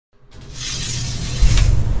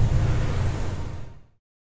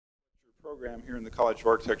program here in the College of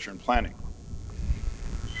Architecture and Planning.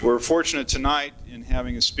 We're fortunate tonight in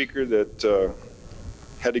having a speaker that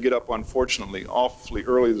had to get up, unfortunately, awfully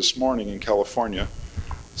early this morning in California,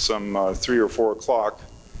 some 3 or 4 o'clock,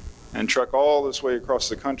 and trek all this way across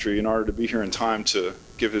the country in order to be here in time to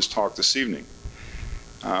give his talk this evening.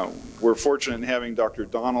 We're fortunate in having Dr.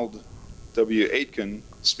 Donald W. Aitken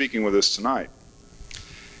speaking with us tonight.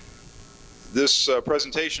 This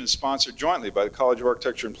presentation is sponsored jointly by the College of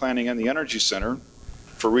Architecture and Planning and the Energy Center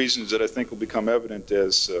for reasons that I think will become evident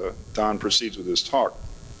as Don proceeds with his talk.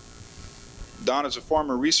 Don is a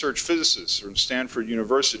former research physicist from Stanford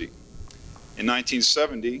University. In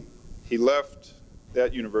 1970, he left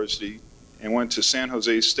that university and went to San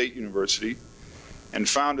Jose State University and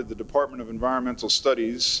founded the Department of Environmental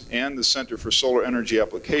Studies and the Center for Solar Energy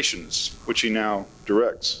Applications, which he now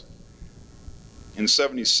directs. In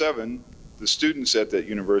 '77, the students at that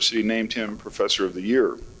university named him Professor of the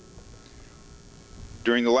Year.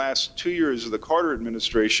 During the last 2 years of the Carter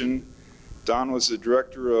administration, Don was the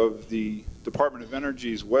director of the Department of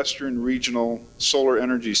Energy's Western Regional Solar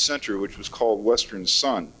Energy Center, which was called Western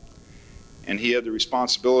Sun. And he had the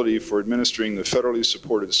responsibility for administering the federally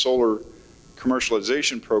supported solar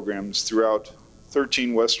commercialization programs throughout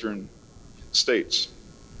 13 Western states.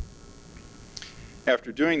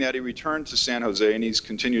 After doing that, he returned to San Jose, and he's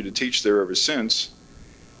continued to teach there ever since.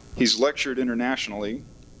 He's lectured internationally,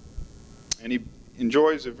 and he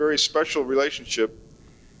enjoys a very special relationship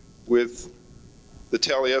with the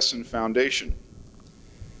Taliesin Foundation.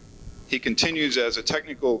 He continues as a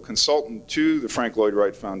technical consultant to the Frank Lloyd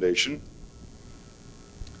Wright Foundation.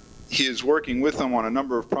 He is working with them on a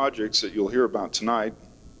number of projects that you'll hear about tonight,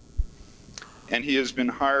 and he has been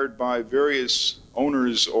hired by various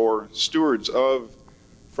owners or stewards of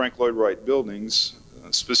Frank Lloyd Wright buildings,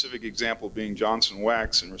 a specific example being Johnson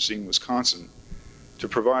Wax in Racine, Wisconsin, to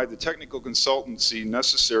provide the technical consultancy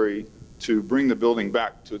necessary to bring the building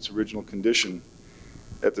back to its original condition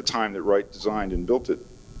at the time that Wright designed and built it.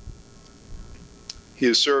 He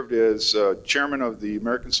has served as chairman of the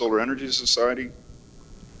American Solar Energy Society.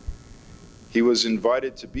 He was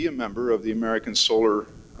invited to be a member of the American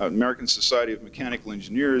Society of Mechanical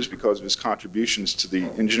Engineers because of his contributions to the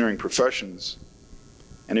engineering professions,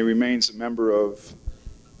 and he remains a member of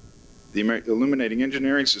the Illuminating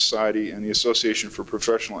Engineering Society and the Association for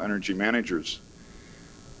Professional Energy Managers.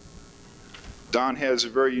 Don has a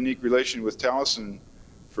very unique relation with Taliesin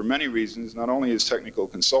for many reasons, not only his technical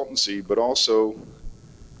consultancy, but also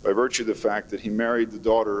by virtue of the fact that he married the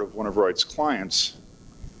daughter of one of Wright's clients,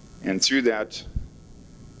 and through that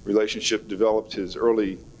relationship developed his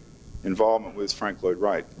early involvement with Frank Lloyd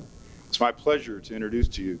Wright. It's my pleasure to introduce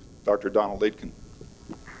to you Dr. Donald Aitken.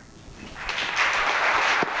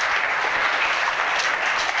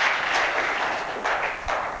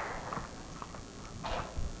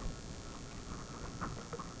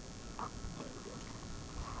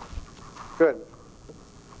 Good.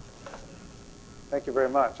 Thank you very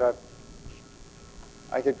much.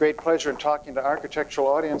 I get great pleasure in talking to architectural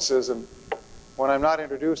audiences, and when I'm not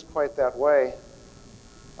introduced quite that way,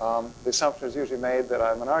 the assumption is usually made that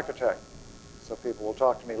I'm an architect. So people will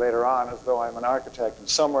talk to me later on as though I'm an architect, and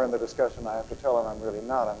somewhere in the discussion I have to tell them I'm really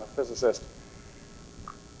not. I'm a physicist.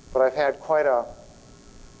 But I've had quite a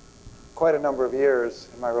number of years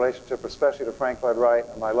in my relationship, especially to Frank Lloyd Wright,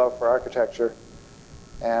 and my love for architecture.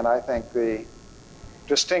 And I think the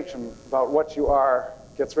distinction about what you are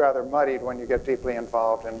gets rather muddied when you get deeply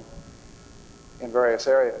involved in various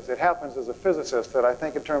areas. It happens as a physicist that I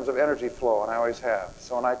think in terms of energy flow, and I always have.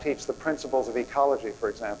 So when I teach the principles of ecology, for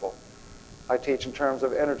example, I teach in terms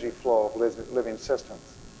of energy flow of living systems.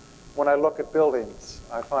 When I look at buildings,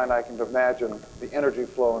 I find I can imagine the energy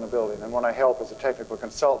flow in a building. And when I help as a technical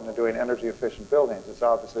consultant in doing energy efficient buildings, it's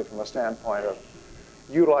obviously from a standpoint of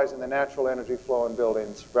utilizing the natural energy flow in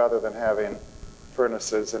buildings rather than having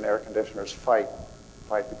furnaces and air conditioners fight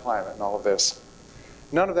the climate and all of this.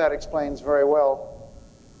 None of that explains very well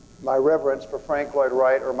my reverence for Frank Lloyd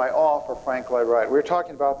Wright or my awe for Frank Lloyd Wright. We were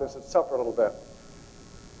talking about this at supper a little bit,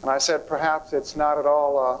 and I said perhaps it's not at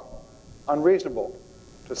all unreasonable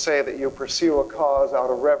to say that you pursue a cause out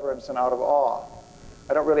of reverence and out of awe.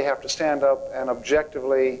 I don't really have to stand up and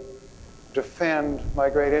objectively defend my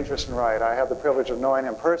great interest in Wright. I had the privilege of knowing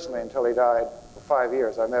him personally until he died for 5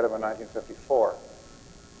 years. I met him in 1954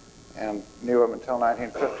 and knew him until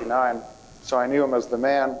 1959. So I knew him as the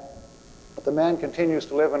man, but the man continues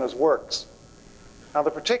to live in his works. Now the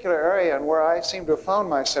particular area in where I seem to have found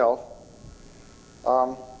myself,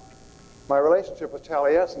 my relationship with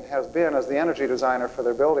Taliesin has been as the energy designer for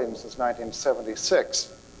their buildings since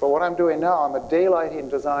 1976. But what I'm doing now, I'm a daylighting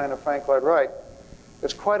design of Frank Lloyd Wright,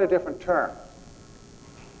 is quite a different term.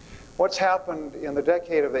 What's happened in the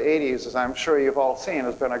decade of the 80s, as I'm sure you've all seen,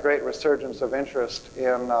 has been a great resurgence of interest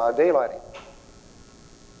in daylighting.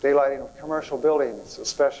 Daylighting of commercial buildings,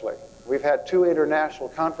 especially. We've had 2 international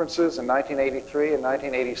conferences in 1983 and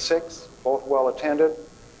 1986, both well attended.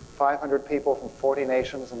 500 people from 40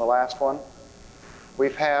 nations in the last one.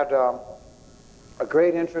 We've had a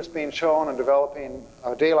great interest being shown in developing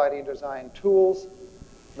daylighting design tools,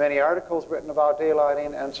 many articles written about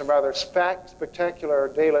daylighting, and some rather spectacular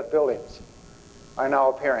daylit buildings are now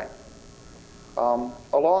appearing.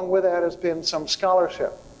 Along with that has been some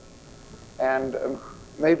scholarship, and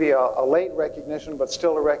maybe a late recognition, but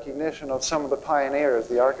still a recognition of some of the pioneers,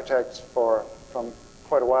 the architects from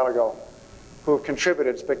quite a while ago, who have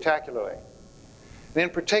contributed spectacularly. And in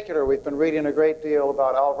particular, we've been reading a great deal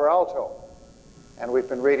about Alvar Aalto, and we've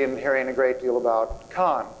been reading and hearing a great deal about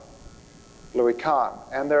Kahn, Louis Kahn,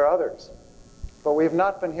 and there are others. But we've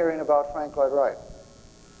not been hearing about Frank Lloyd Wright.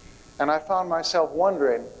 And I found myself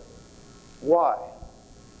wondering why.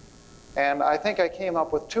 And I think I came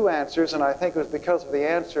up with 2 answers, and I think it was because of the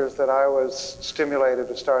answers that I was stimulated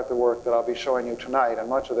to start the work that I'll be showing you tonight, and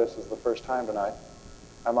much of this is the first time tonight.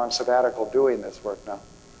 I'm on sabbatical doing this work now.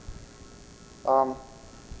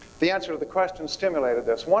 The answer to the question stimulated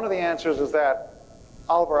this. One of the answers is that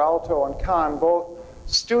Alvar Aalto and Kahn both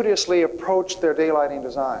studiously approached their daylighting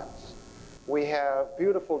designs. We have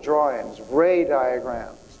beautiful drawings, ray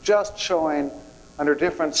diagrams, just showing under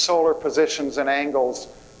different solar positions and angles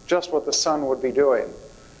just what the sun would be doing.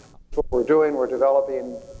 What we're doing, we're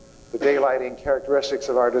developing the daylighting characteristics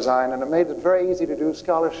of our design, and it made it very easy to do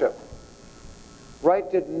scholarship.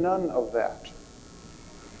 Wright did none of that.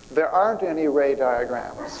 There aren't any ray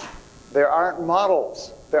diagrams. There aren't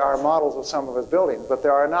models. There are models of some of his buildings, but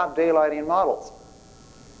there are not daylighting models.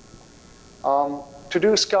 To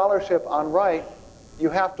do scholarship on Wright, you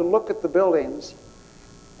have to look at the buildings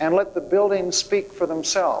and let the buildings speak for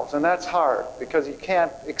themselves. And that's hard, because you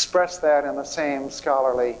can't express that in the same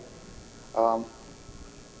scholarly kind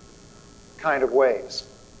of ways.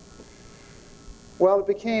 Well, it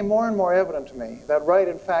became more and more evident to me that Wright,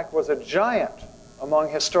 in fact, was a giant among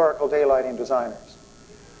historical daylighting designers.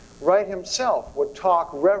 Wright himself would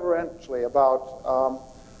talk reverentially about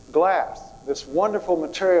glass, this wonderful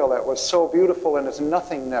material that was so beautiful in its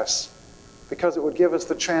nothingness, because it would give us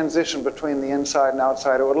the transition between the inside and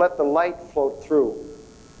outside. It would let the light float through.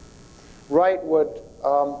 Wright would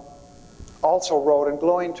also wrote in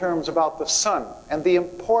glowing terms about the sun and the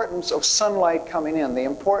importance of sunlight coming in, the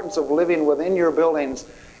importance of living within your buildings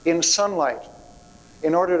in sunlight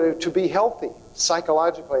in order to be healthy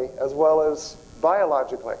psychologically as well as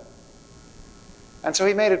biologically. And so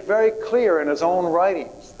he made it very clear in his own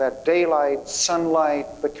writings that daylight, sunlight,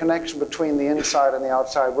 the connection between the inside and the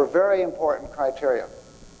outside were very important criteria.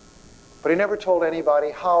 But he never told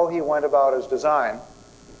anybody how he went about his design,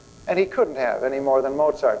 and he couldn't have any more than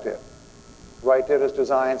Mozart did. Wright did his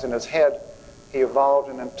designs in his head. He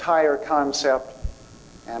evolved an entire concept,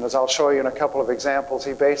 and as I'll show you in a couple of examples,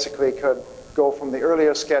 he basically could go from the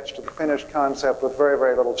earliest sketch to the finished concept with very,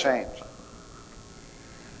 very little change.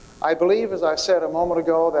 I believe, as I said a moment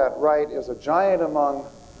ago, that Wright is a giant among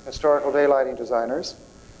historical daylighting designers.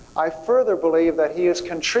 I further believe that he has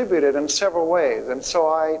contributed in several ways, and so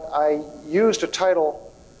I used a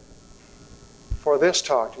title for this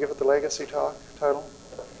talk. To give it the legacy talk title?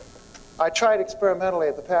 I tried experimentally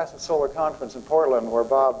at the Passive Solar Conference in Portland, where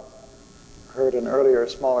Bob heard an earlier,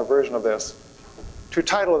 smaller version of this, to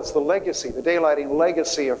title this The Legacy, the Daylighting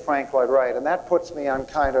Legacy of Frank Lloyd Wright, and that puts me on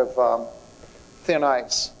kind of thin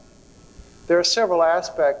ice. There are several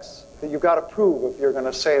aspects that you've got to prove if you're going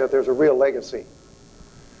to say that there's a real legacy.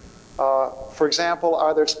 For example,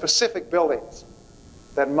 are there specific buildings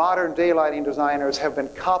that modern daylighting designers have been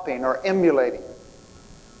copying or emulating?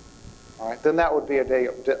 All right, then that would be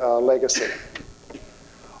a legacy.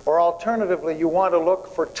 Or alternatively, you want to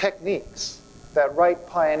look for techniques that Wright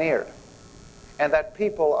pioneered and that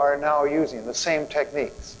people are now using, the same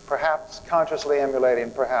techniques, perhaps consciously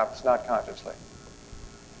emulating, perhaps not consciously.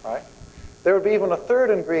 All right? There would be even a third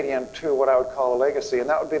ingredient to what I would call a legacy, and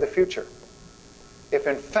that would be the future. If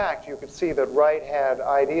in fact you could see that Wright had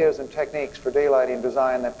ideas and techniques for daylighting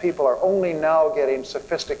design that people are only now getting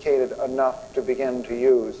sophisticated enough to begin to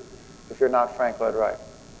use, if you're not Frank Lloyd Wright.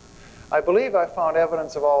 I believe I found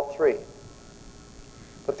evidence of all three.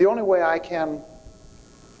 But the only way I can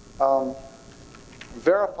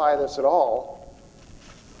verify this at all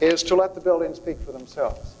is to let the buildings speak for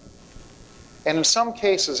themselves. And in some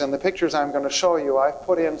cases, in the pictures I'm going to show you, I've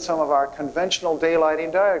put in some of our conventional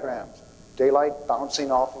daylighting diagrams. Daylight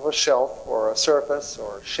bouncing off of a shelf or a surface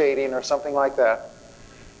or shading or something like that.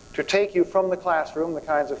 to take you from the classroom, the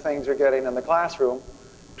kinds of things you're getting in the classroom,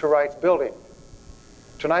 to Wright's building.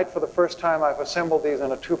 Tonight, for the first time, I've assembled these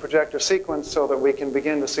in a 2-projector sequence so that we can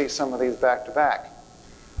begin to see some of these back to back.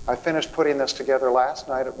 I finished putting this together last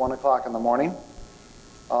night at 1 o'clock in the morning.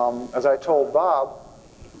 As I told Bob,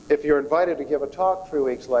 if you're invited to give a talk 3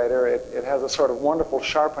 weeks later, it has a sort of wonderful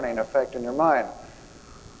sharpening effect in your mind.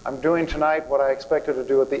 I'm doing tonight what I expected to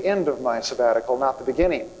do at the end of my sabbatical, not the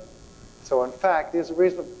beginning. So in fact, these are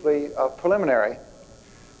reasonably preliminary,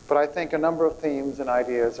 but I think a number of themes and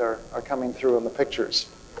ideas are coming through in the pictures.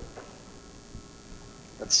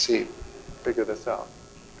 Let's see, figure this out.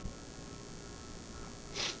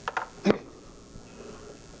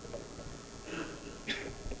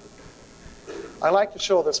 I like to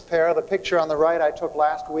show this pair. The picture on the right I took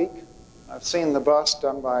last week. I've seen the bust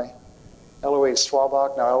done by Eloise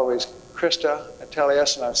Swabach, now Eloise Christa at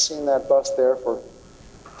Taliesin. I've seen that bust there for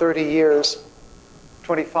 30 years,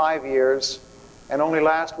 25 years, and only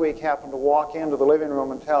last week happened to walk into the living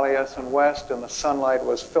room in Taliesin West, and the sunlight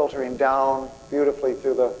was filtering down beautifully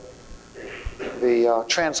through the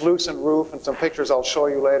translucent roof, and some pictures I'll show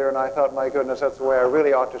you later, and I thought, my goodness, that's the way I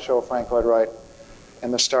really ought to show Frank Lloyd Wright in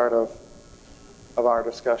the start of our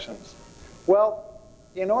discussions. Well,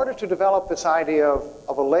 in order to develop this idea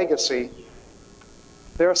of a legacy,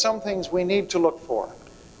 there are some things we need to look for.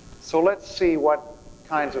 So let's see what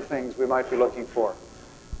kinds of things we might be looking for.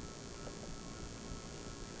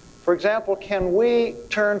 For example, can we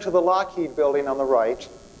turn to the Lockheed building on the right,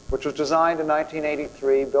 which was designed in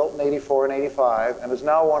 1983, built in 84 and 85, and is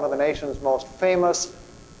now one of the nation's most famous,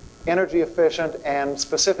 energy efficient, and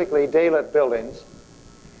specifically daylit buildings.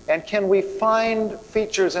 And can we find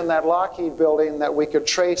features in that Lockheed building that we could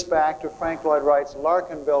trace back to Frank Lloyd Wright's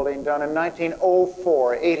Larkin building done in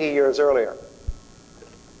 1904, 80 years earlier?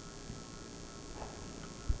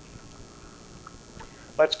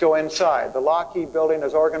 Let's go inside. The Lockheed building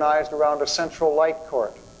is organized around a central light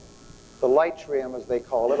court. The lightrium, as they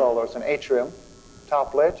call it, although it's an atrium,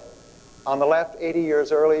 top lit. On the left, 80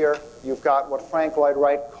 years earlier, you've got what Frank Lloyd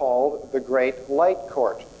Wright called the Great Light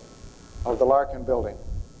Court of the Larkin building.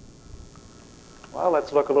 Well,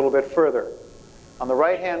 let's look a little bit further. On the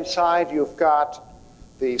right-hand side, you've got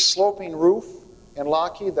the sloping roof in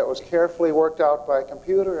Lockheed that was carefully worked out by a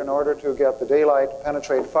computer in order to get the daylight to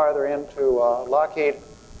penetrate farther into Lockheed.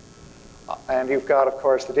 And you've got, of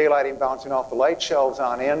course, the daylighting bouncing off the light shelves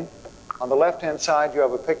on in. On the left-hand side, you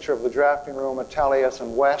have a picture of the drafting room at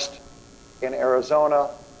Taliesin West in Arizona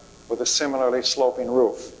with a similarly sloping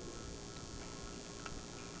roof.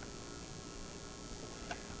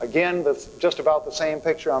 Again, that's just about the same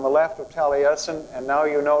picture on the left of Taliesin, and now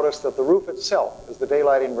you notice that the roof itself is the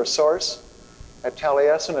daylighting resource. At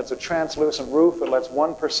Taliesin, it's a translucent roof that lets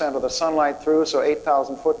 1% of the sunlight through, so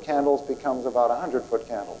 8,000-foot candles becomes about 100-foot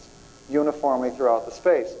candles, uniformly throughout the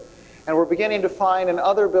space. And we're beginning to find in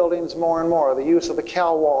other buildings more and more the use of the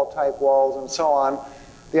cow wall type walls and so on.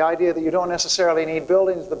 The idea that you don't necessarily need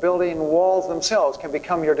buildings, the building walls themselves can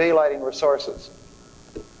become your daylighting resources.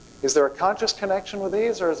 Is there a conscious connection with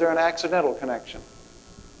these, or is there an accidental connection?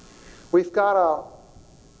 We've got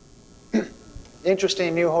an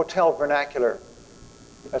interesting new hotel vernacular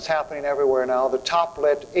that's happening everywhere now. The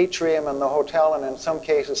top-lit atrium in the hotel, and in some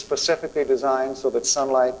cases specifically designed so that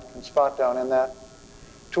sunlight can spot down in that.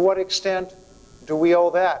 To what extent do we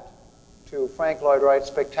owe that to Frank Lloyd Wright's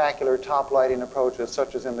spectacular top-lighting approaches,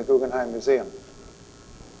 such as in the Guggenheim Museum?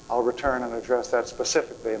 I'll return and address that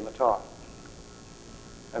specifically in the talk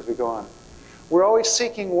as we go on. We're always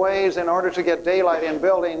seeking ways in order to get daylight in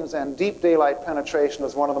buildings, and deep daylight penetration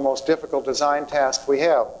is one of the most difficult design tasks we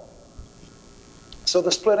have. So the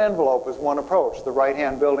split envelope is one approach, the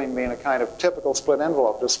right-hand building being a kind of typical split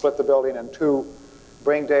envelope, to split the building in two,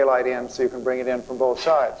 bring daylight in so you can bring it in from both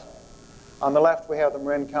sides. On the left, we have the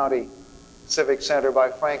Marin County Civic Center by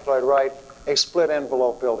Frank Lloyd Wright, a split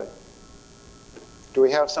envelope building. Do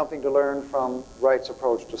we have something to learn from Wright's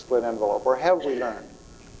approach to split envelope, or have we learned?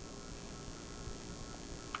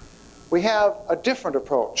 We have a different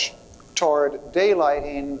approach toward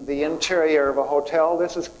daylighting the interior of a hotel.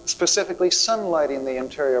 This is specifically sunlighting the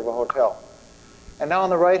interior of a hotel. And now on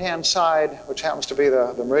the right-hand side, which happens to be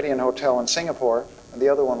the Meridian Hotel in Singapore, and the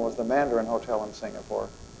other one was the Mandarin Hotel in Singapore.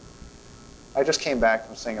 I just came back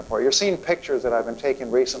from Singapore. You're seeing pictures that I've been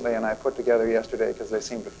taking recently and I put together yesterday because they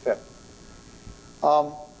seem to fit.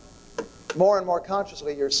 More and more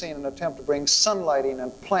consciously, you're seeing an attempt to bring sunlighting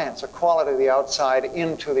and plants, a quality of the outside,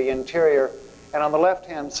 into the interior. And on the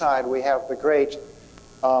left-hand side, we have the great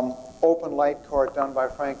open light court done by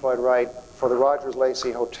Frank Lloyd Wright for the Rogers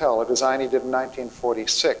Lacey Hotel, a design he did in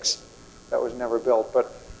 1946 that was never built. But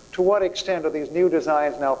To what extent are these new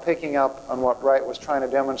designs now picking up on what Wright was trying to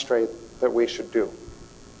demonstrate that we should do?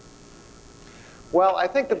 Well, I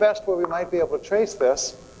think the best way we might be able to trace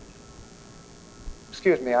this,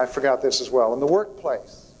 excuse me, I forgot this as well, in the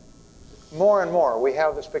workplace. More and more, we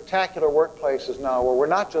have the spectacular workplaces now where we're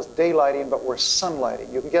not just daylighting, but we're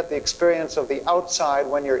sunlighting. You can get the experience of the outside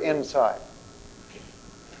when you're inside.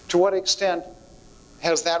 To what extent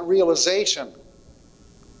has that realization,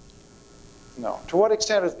 to what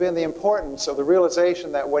extent has been the importance of the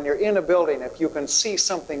realization that when you're in a building, if you can see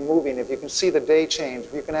something moving, if you can see the day change,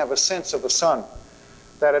 if you can have a sense of the sun,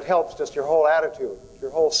 that it helps just your whole attitude,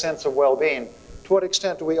 your whole sense of well-being. To what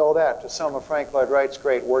extent do we owe that to some of Frank Lloyd Wright's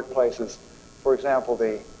great workplaces? For example,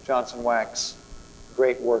 the Johnson Wax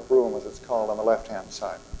Great Work Room, as it's called, on the left-hand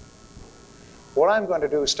side. What I'm going to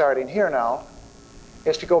do starting here now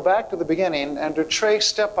is to go back to the beginning and to trace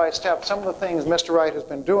step by step some of the things Mr. Wright has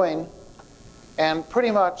been doing and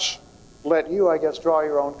pretty much let you, I guess, draw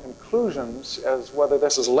your own conclusions as whether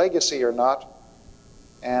this is legacy or not.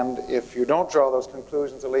 And if you don't draw those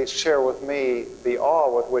conclusions, at least share with me the awe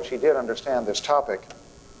with which he did understand this topic.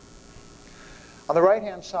 On the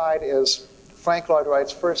right-hand side is Frank Lloyd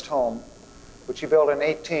Wright's first home, which he built in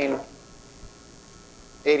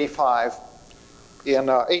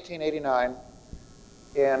 1889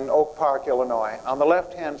 in Oak Park, Illinois. On the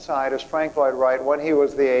left-hand side is Frank Lloyd Wright when he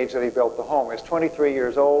was the age that he built the home. He was 23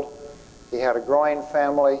 years old. He had a growing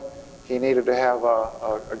family. He needed to have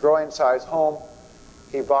a growing-sized home.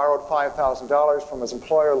 He borrowed $5,000 from his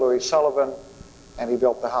employer, Louis Sullivan, and he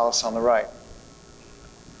built the house on the right.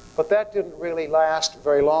 But that didn't really last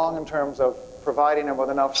very long in terms of providing him with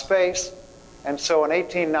enough space. And so in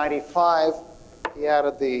 1895, he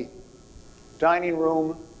added the dining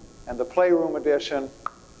room and the playroom addition.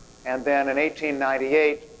 And then in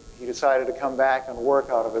 1898, he decided to come back and work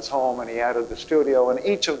out of his home, and he added the studio. In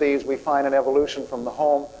each of these, we find an evolution from the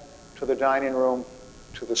home to the dining room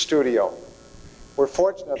to the studio. We're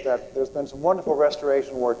fortunate that there's been some wonderful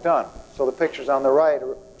restoration work done. So the pictures on the right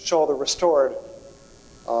show the restored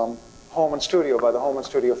home and studio by the Home and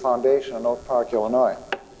Studio Foundation in Oak Park, Illinois.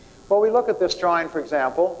 Well, we look at this drawing, for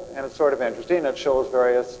example, and it's sort of interesting. It shows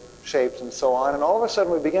various shapes and so on, and all of a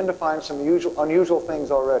sudden we begin to find some unusual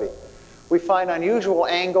things already. We find unusual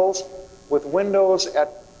angles with windows at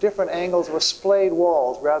different angles with splayed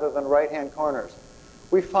walls rather than right-hand corners.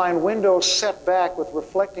 We find windows set back with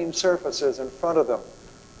reflecting surfaces in front of them.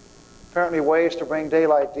 Apparently ways to bring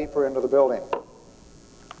daylight deeper into the building.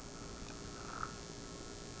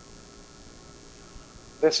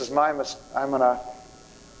 This is my mistake. I'm going to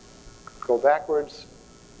go backwards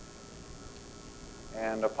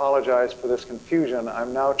and apologize for this confusion.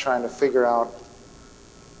 I'm now trying to figure out,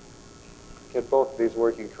 get both of these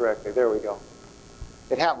working correctly. There we go.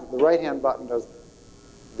 It happened. The right-hand button does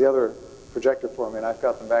the other projector for me, and I've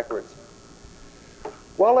got them backwards.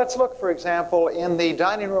 Well, let's look, for example, in the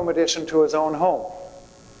dining room addition to his own home.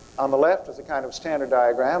 On the left is a kind of standard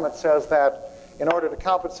diagram. It says that in order to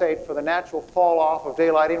compensate for the natural fall-off of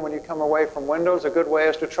daylighting when you come away from windows, a good way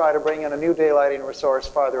is to try to bring in a new daylighting resource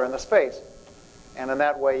farther in the space. And in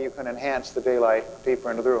that way, you can enhance the daylight deeper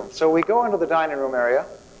into the room. So we go into the dining room area,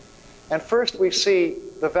 and first we see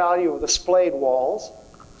the value of the splayed walls.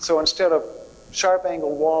 So instead of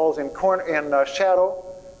sharp-angled walls in shadow,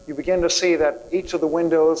 you begin to see that each of the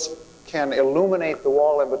windows can illuminate the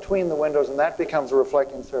wall in between the windows, and that becomes a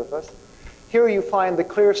reflecting surface. Here you find the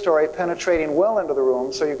clear story penetrating well into the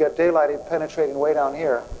room, so you get daylight penetrating way down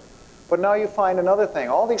here. But now you find another thing.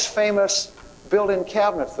 All these famous built-in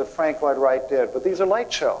cabinets that Frank Lloyd Wright did, but these are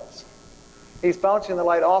light shelves. He's bouncing the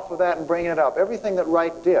light off of that and bringing it up. Everything that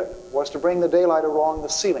Wright did was to bring the daylight along the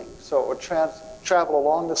ceiling, so it would travel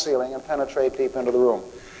along the ceiling and penetrate deep into the room.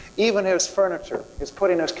 Even his furniture, his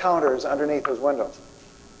putting his counters underneath his windows,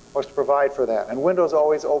 was to provide for that. And windows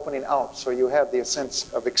always opening out, so you have the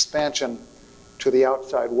sense of expansion to the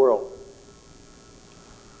outside world.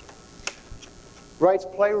 Wright's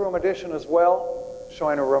playroom addition as well,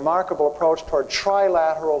 showing a remarkable approach toward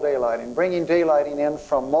trilateral daylighting, bringing daylighting in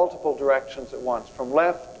from multiple directions at once, from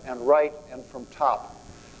left and right and from top.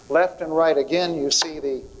 Left and right, again, you see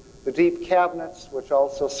the deep cabinets, which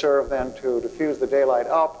also serve then to diffuse the daylight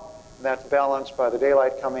up. And that's balanced by the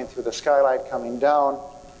daylight coming through the skylight coming down.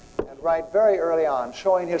 And Wright, very early on,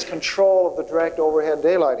 showing his control of the direct overhead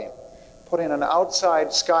daylighting, putting an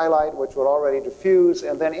outside skylight, which would already diffuse,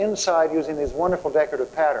 and then inside using these wonderful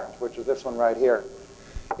decorative patterns, which is this one right here,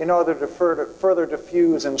 in order to further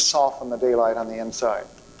diffuse and soften the daylight on the inside.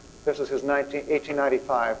 This is his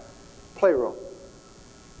 1895 playroom.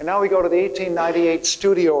 And now we go to the 1898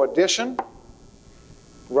 studio addition.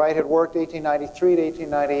 Wright had worked 1893 to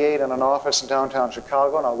 1898 in an office in downtown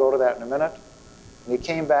Chicago, and I'll go to that in a minute. And he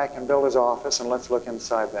came back and built his office, and let's look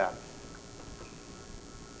inside that.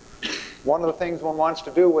 One of the things one wants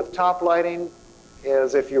to do with top lighting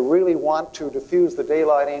is, if you really want to diffuse the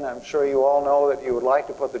daylighting, I'm sure you all know that you would like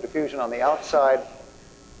to put the diffusion on the outside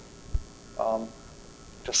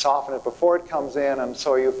to soften it before it comes in, and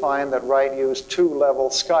so you find that Wright used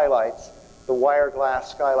two-level skylights. The wire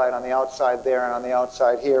glass skylight on the outside there and on the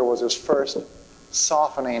outside here was his first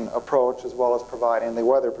softening approach, as well as providing the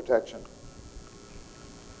weather protection.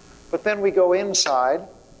 But then we go inside,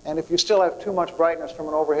 and if you still have too much brightness from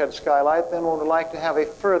an overhead skylight, then we would like to have a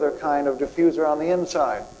further kind of diffuser on the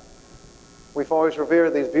inside. We've always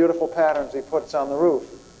revered these beautiful patterns he puts on the roof.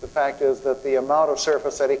 The fact is that the amount of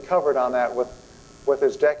surface that he covered on that with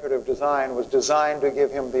his decorative design was designed to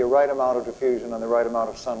give him the right amount of diffusion and the right amount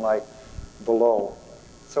of sunlight below.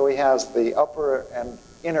 So he has the upper and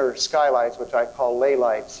inner skylights, which I call lay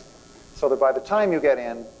lights, so that by the time you get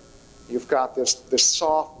in, you've got this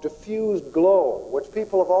soft, diffused glow, which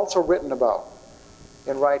people have also written about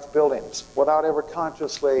in Wright's buildings without ever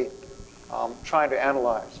consciously trying to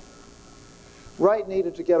analyze. Wright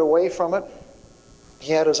needed to get away from it.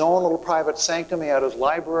 He had his own little private sanctum. He had his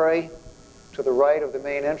library to the right of the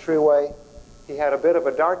main entryway. He had a bit of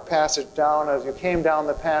a dark passage down. As you came down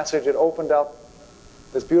the passage, it opened up,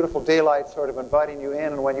 this beautiful daylight sort of inviting you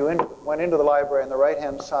in. And when you went into the library on the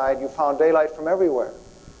right-hand side, you found daylight from everywhere.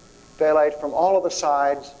 Daylight from all of the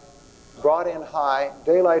sides, brought in high,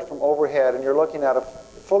 daylight from overhead, and you're looking at a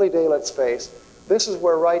fully daylit space. This is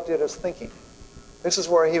where Wright did his thinking. This is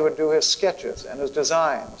where he would do his sketches and his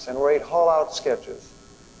designs, and where he'd haul out sketches,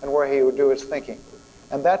 and where he would do his thinking.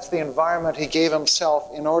 And that's the environment he gave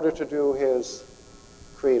himself in order to do his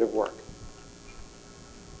creative work.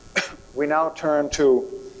 We now turn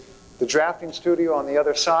to the drafting studio on the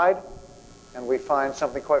other side, and we find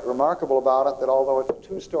something quite remarkable about it, that although it's a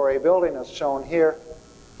two-story building as shown here,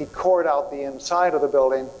 he cored out the inside of the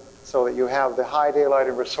building so that you have the high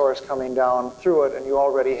daylighted resource coming down through it, and you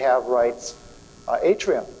already have Wright's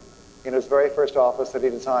atrium in his very first office that he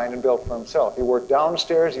designed and built for himself. You work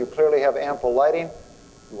downstairs, you clearly have ample lighting.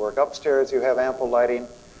 You work upstairs, you have ample lighting.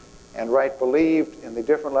 And Wright believed in the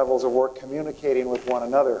different levels of work communicating with one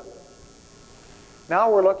another. Now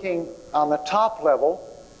we're looking on the top level.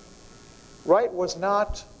 Wright was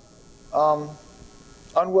not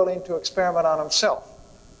unwilling to experiment on himself.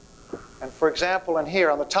 And for example, in here,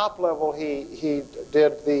 on the top level, he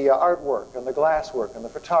did the artwork and the glass work and the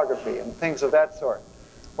photography and things of that sort.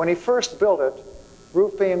 When he first built it,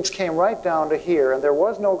 roof beams came right down to here, and there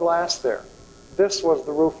was no glass there. This was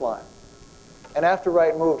the roof line. And after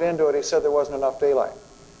Wright moved into it, he said there wasn't enough daylight.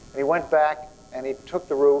 And he went back, and he took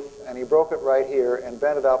the roof, and he broke it right here, and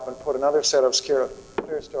bent it up, and put another set of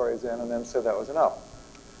clear stories in, and then said that was enough.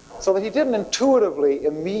 So that he didn't intuitively,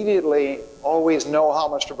 immediately always know how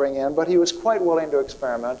much to bring in, but he was quite willing to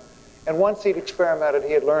experiment. And once he'd experimented,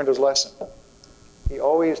 he had learned his lesson. He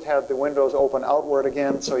always had the windows open outward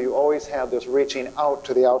again, so you always had this reaching out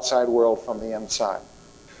to the outside world from the inside.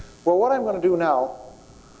 Well, what I'm going to do now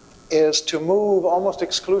is to move almost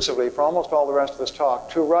exclusively, for almost all the rest of this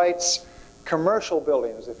talk, to Wright's commercial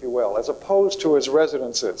buildings, if you will, as opposed to his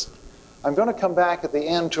residences. I'm going to come back at the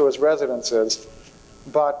end to his residences,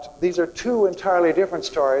 but these are two entirely different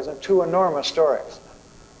stories and two enormous stories.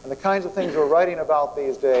 And the kinds of things we're writing about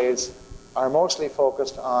these days are mostly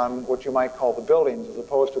focused on what you might call the buildings as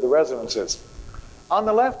opposed to the residences. On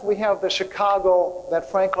the left, we have the Chicago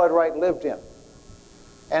that Frank Lloyd Wright lived in.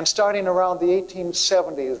 And starting around the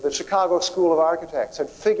 1870s, the Chicago School of Architects had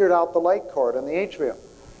figured out the light court in the atrium.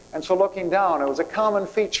 And so looking down, it was a common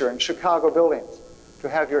feature in Chicago buildings to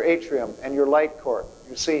have your atrium and your light court.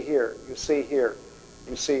 You see here, you see here,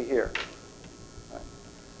 you see here.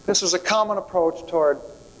 This was a common approach toward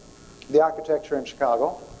the architecture in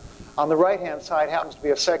Chicago. On the right-hand side happens to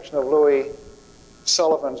be a section of Louis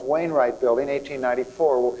Sullivan's Wainwright building,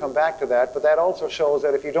 1894. We'll come back to that, but that also shows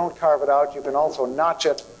that if you don't carve it out, you can also notch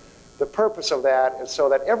it. The purpose of that is so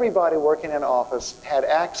that everybody working in an office had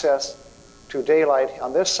access to daylight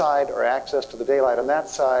on this side or access to the daylight on that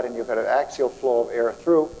side, and you had an axial flow of air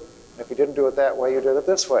through. And if you didn't do it that way, you did it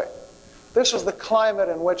this way. This was the climate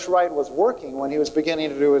in which Wright was working when he was beginning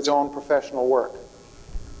to do his own professional work.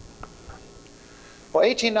 Well,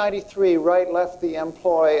 1893, Wright left the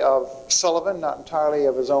employ of Sullivan, not entirely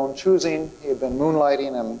of his own choosing. He had been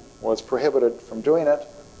moonlighting and was prohibited from doing it.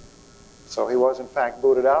 So he was, in fact,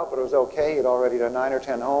 booted out, but it was okay. He'd already done 9 or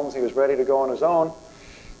 10 homes. He was ready to go on his own.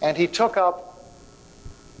 And he took up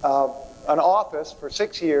an office for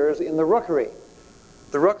 6 years in the Rookery.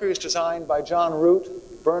 The Rookery is designed by John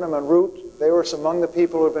Root, Burnham and Root, they were among the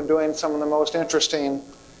people who have been doing some of the most interesting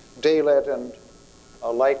daylit and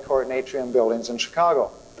light court and atrium buildings in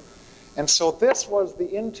Chicago. And so this was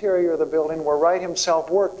the interior of the building where Wright himself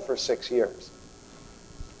worked for 6 years.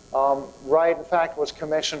 Wright, in fact, was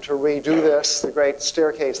commissioned to redo this. The great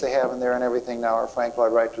staircase they have in there and everything now are Frank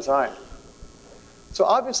Lloyd Wright designed. So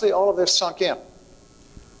obviously all of this sunk in.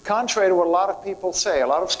 Contrary to what a lot of people say, a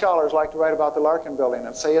lot of scholars like to write about the Larkin building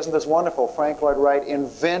and say, isn't this wonderful? Frank Lloyd Wright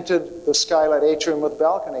invented the skylight atrium with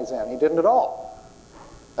balconies in. He didn't at all.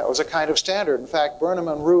 That was a kind of standard. In fact, Burnham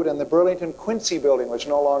and Root and the Burlington Quincy building, which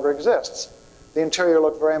no longer exists, the interior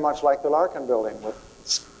looked very much like the Larkin building with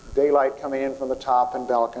daylight coming in from the top and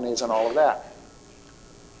balconies and all of that.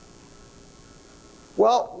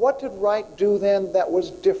 Well, what did Wright do then that was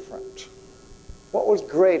different? What was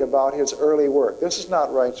great about his early work? This is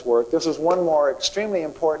not Wright's work. This is one more extremely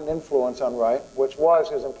important influence on Wright, which was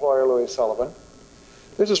his employer, Louis Sullivan.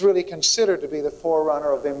 This is really considered to be the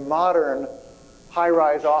forerunner of the modern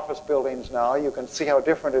high-rise office buildings now. You can see how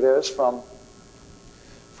different it is from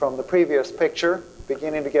the previous picture,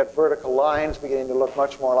 beginning to get vertical lines, beginning to look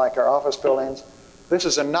much more like our office buildings. This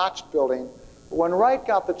is a notched building. When Wright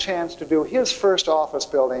got the chance to do his first office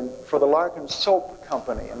building for the Larkin Soap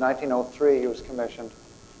Company in 1903, he was commissioned,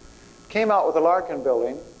 came out with the Larkin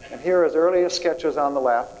building, and here are his earliest sketches on the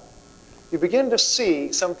left. You begin to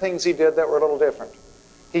see some things he did that were a little different.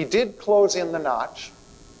 He did close in the notch,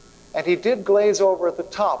 and he did glaze over at the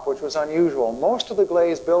top, which was unusual. Most of the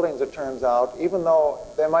glazed buildings, it turns out, even though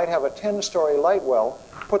they might have a 10-story light well,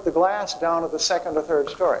 put the glass down at the second or third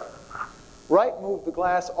story. Wright moved the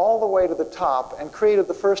glass all the way to the top and created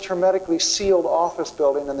the first hermetically sealed office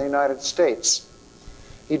building in the United States.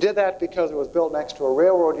 He did that because it was built next to a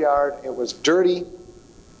railroad yard. It was dirty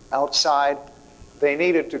outside. They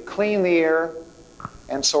needed to clean the air,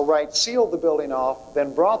 and so Wright sealed the building off,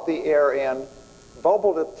 then brought the air in,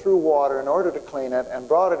 bubbled it through water in order to clean it, and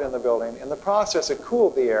brought it in the building. In the process, it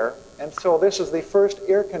cooled the air, and so this is the first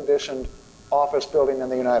air-conditioned office building in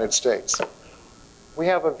the United States. We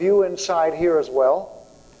have a view inside here as well,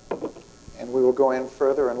 and we will go in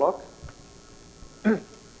further and look.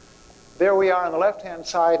 There we are on the left-hand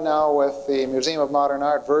side now with the Museum of Modern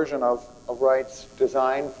Art version of Wright's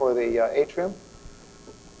design for the atrium.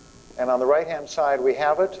 And on the right-hand side we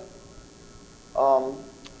have it.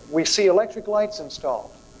 We see electric lights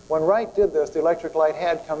installed. When Wright did this, the electric light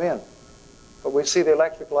had come in, but we see the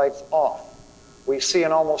electric lights off. We see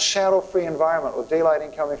an almost shadow-free environment with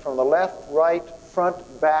daylighting coming from the left, right, front,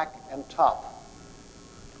 back, and top.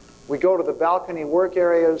 We go to the balcony work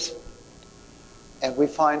areas, and we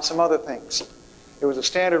find some other things. It was a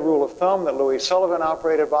standard rule of thumb that Louis Sullivan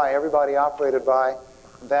operated by, everybody operated by.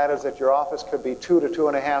 That is that your office could be 2 to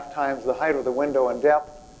 2.5 times the height of the window in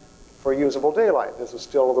depth for usable daylight. This is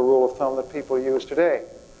still the rule of thumb that people use today.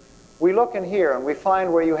 We look in here, and we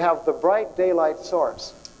find where you have the bright daylight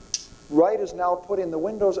source. Wright is now putting the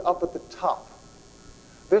windows up at the top.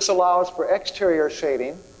 This allows for exterior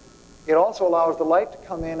shading. It also allows the light to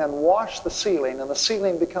come in and wash the ceiling, and the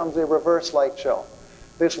ceiling becomes a reverse light show.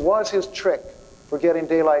 This was his trick for getting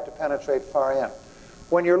daylight to penetrate far in.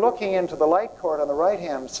 When you're looking into the light court on the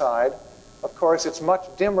right-hand side, of course, it's much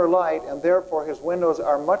dimmer light, and therefore his windows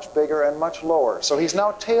are much bigger and much lower. So he's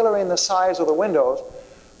now tailoring the size of the windows.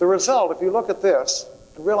 The result, if you look at this,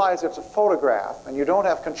 you realize it's a photograph, and you don't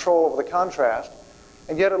have control over the contrast,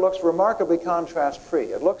 and yet it looks remarkably contrast-free.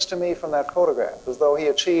 It looks to me from that photograph as though he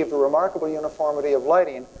achieved a remarkable uniformity of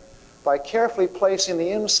lighting by carefully placing the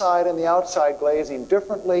inside and the outside glazing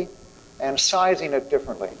differently and sizing it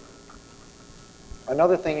differently.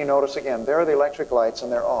 Another thing you notice again, there are the electric lights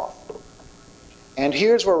and they're off. And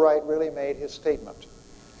here's where Wright really made his statement.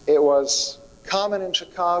 It was common in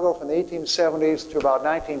Chicago from the 1870s to about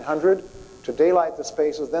 1900 to daylight the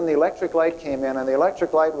spaces. Then the electric light came in, and the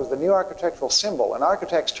electric light was the new architectural symbol, and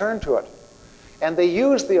architects turned to it. And they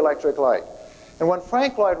used the electric light. And when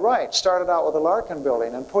Frank Lloyd Wright started out with the Larkin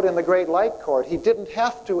building and put in the great light court, he didn't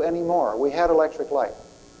have to anymore. We had electric light.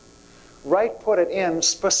 Wright put it in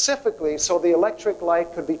specifically so the electric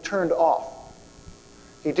light could be turned off.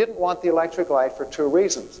 He didn't want the electric light for 2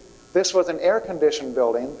 reasons. This was an air-conditioned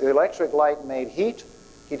building. The electric light made heat.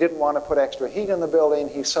 He didn't want to put extra heat in the building.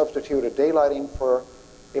 He substituted daylighting for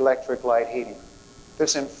electric light heating.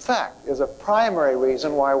 This, in fact, is a primary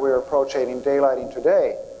reason why we're approaching daylighting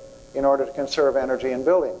today in order to conserve energy in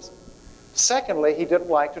buildings. Secondly, he didn't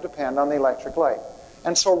like to depend on the electric light.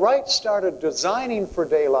 And so Wright started designing for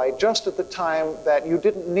daylight just at the time that you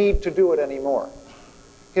didn't need to do it anymore.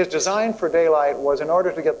 His design for daylight was in order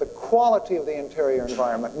to get the quality of the interior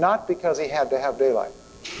environment, not because he had to have daylight.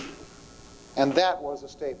 And that was a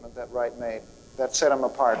statement that Wright made that set him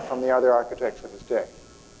apart from the other architects of his day.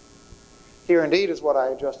 Here indeed is what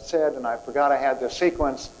I just said, and I forgot I had this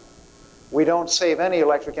sequence. We don't save any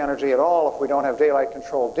electric energy at all if we don't have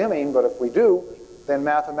daylight-controlled dimming, but if we do, then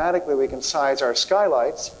mathematically we can size our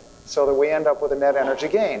skylights so that we end up with a net energy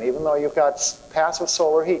gain. Even though you've got passive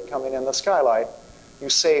solar heat coming in the skylight, you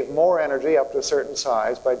save more energy up to a certain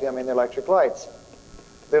size by dimming the electric lights.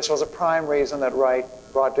 This was a prime reason that Wright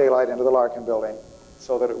brought daylight into the Larkin building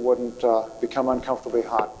so that it wouldn't become uncomfortably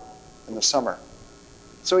hot in the summer.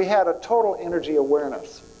 So he had a total energy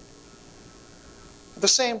awareness. At the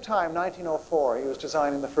same time, 1904, he was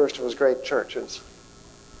designing the first of his great churches,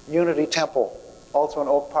 Unity Temple, also in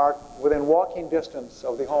Oak Park, within walking distance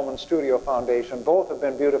of the Home and Studio Foundation. Both have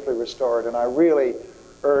been beautifully restored, and I really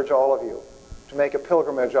urge all of you to make a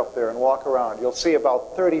pilgrimage up there and walk around. You'll see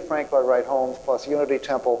about 30 Frank Lloyd Wright homes plus Unity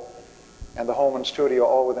Temple and the Home and Studio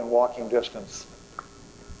all within walking distance.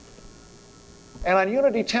 And on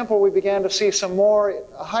Unity Temple, we began to see some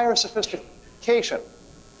higher sophistication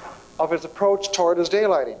of his approach toward his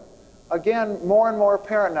daylighting. Again, more and more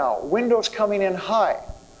apparent now. Windows coming in high.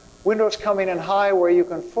 Windows coming in high where you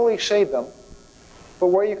can fully shade them, but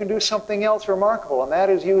where you can do something else remarkable, and that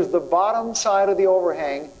is use the bottom side of the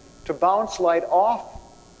overhang to bounce light off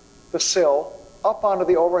the sill, up onto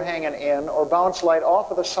the overhang and in, or bounce light off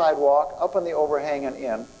of the sidewalk, up on the overhang and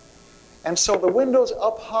in. And so the windows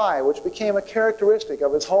up high, which became a characteristic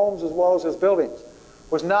of his homes as well as his buildings,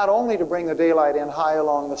 was not only to bring the daylight in high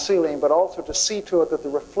along the ceiling, but also to see to it that the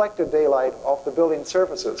reflected daylight off the building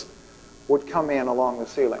surfaces would come in along the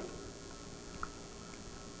ceiling.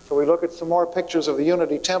 So we look at some more pictures of the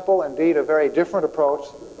Unity Temple, indeed a very different approach.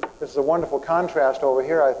 This is a wonderful contrast over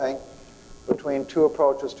here, I think, between two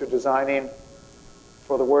approaches to designing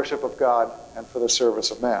for the worship of God and for the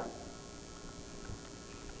service of man.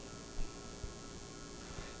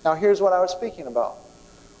 Now here's what I was speaking about.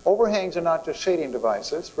 Overhangs are not just shading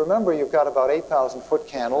devices. Remember, you've got about 8,000 foot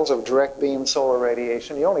candles of direct beam solar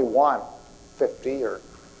radiation. You only want 50 or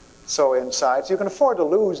so inside, so you can afford to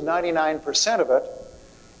lose 99% of it.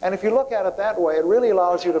 And if you look at it that way, it really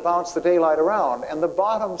allows you to bounce the daylight around, and the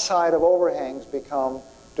bottom side of overhangs become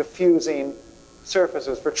diffusing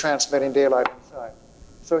surfaces for transmitting daylight inside.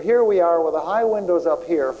 So here we are with the high windows up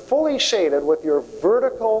here, fully shaded with your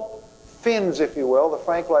vertical fins, if you will, the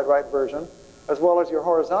Frank Lloyd Wright version, as well as your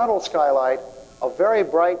horizontal skylight, a very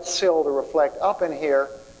bright sill to reflect up in here,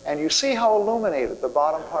 and you see how illuminated the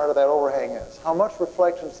bottom part of that overhang is, how much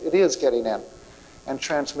reflections it is getting in and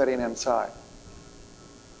transmitting inside.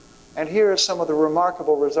 And here is some of the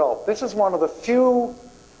remarkable result. This is one of the few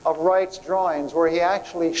of Wright's drawings where he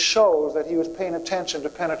actually shows that he was paying attention to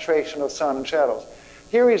penetration of sun and shadows.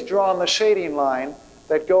 Here he's drawn the shading line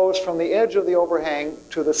that goes from the edge of the overhang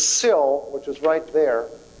to the sill, which is right there,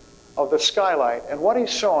 of the skylight. And what he's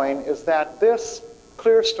showing is that this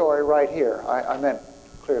clear story right here, I meant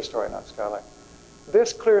clear story, not skylight.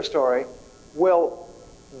 This clear story will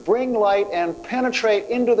bring light and penetrate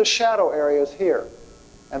into the shadow areas here.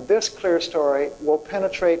 And this clear story will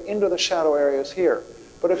penetrate into the shadow areas here.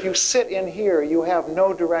 But if you sit in here, you have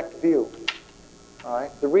no direct view. All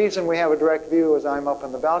right? The reason we have a direct view is I'm up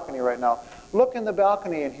in the balcony right now. Look in the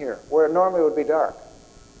balcony in here, where it normally would be dark,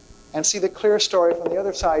 and see the clear story from the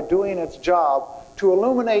other side doing its job to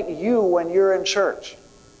illuminate you when you're in church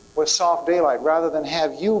with soft daylight, rather than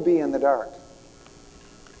have you be in the dark.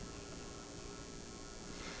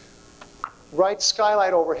 Wright's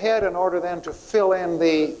skylight overhead, in order then to fill in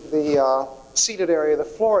the seated area, the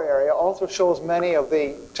floor area, also shows many of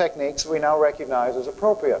the techniques we now recognize as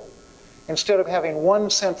appropriate. Instead of having one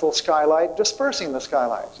central skylight, dispersing the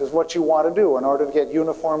skylights is what you want to do in order to get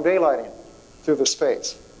uniform daylighting through the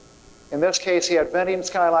space. In this case, he had venting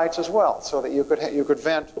skylights as well, so that you could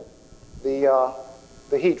vent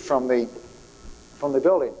the heat from the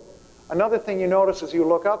building. Another thing you notice as you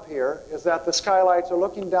look up here is that the skylights are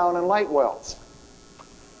looking down in light wells.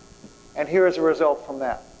 And here is a result from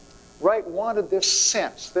that. Wright wanted this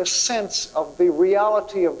sense of the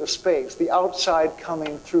reality of the space, the outside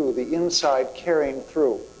coming through, the inside carrying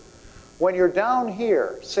through. When you're down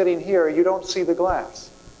here, sitting here, you don't see the glass.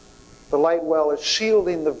 The light well is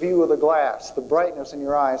shielding the view of the glass, the brightness in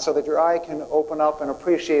your eyes, so that your eye can open up and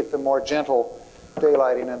appreciate the more gentle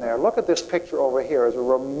daylighting in there. Look at this picture over here as a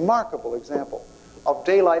remarkable example of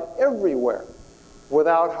daylight everywhere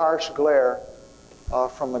without harsh glare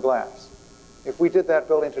from the glass. If we did that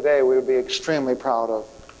building today, we would be extremely proud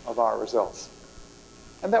of our results.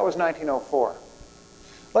 And that was 1904.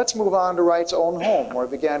 Let's move on to Wright's own home, where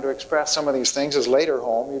he began to express some of these things. His later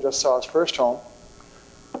home, you just saw his first home.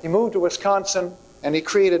 He moved to Wisconsin And he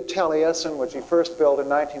created Taliesin, which he first built in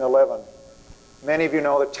 1911. Many of you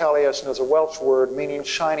know that Taliesin is a Welsh word meaning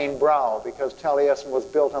shining brow, because Taliesin was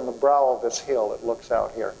built on the brow of this hill that looks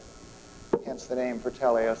out here. Hence the name for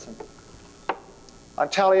Taliesin. On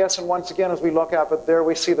Taliesin, once again, as we look up at there,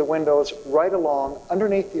 we see the windows right along,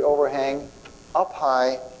 underneath the overhang, up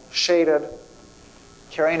high, shaded,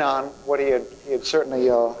 carrying on what he had certainly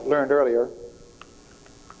learned earlier.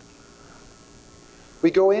 We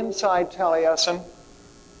go inside Taliesin.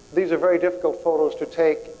 These are very difficult photos to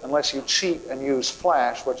take unless you cheat and use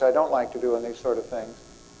flash, which I don't like to do in these sort of things.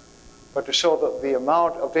 But to show the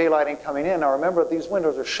amount of daylighting coming in. Now remember, these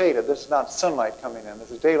windows are shaded. This is not sunlight coming in.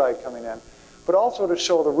 This is daylight coming in. But also to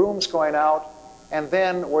show the rooms going out, and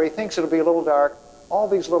then where he thinks it'll be a little dark, all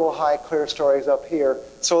these little high clear stories up here,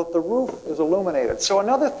 so that the roof is illuminated. So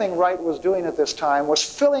another thing Wright was doing at this time was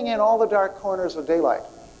filling in all the dark corners with daylight.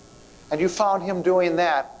 And you found him doing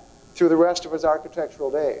that through the rest of his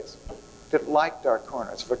architectural days. Didn't like dark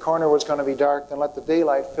corners. If a corner was going to be dark, then let the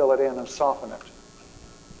daylight fill it in and soften it.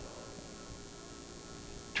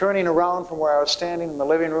 Turning around from where I was standing in the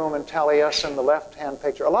living room in Taliesin, the left-hand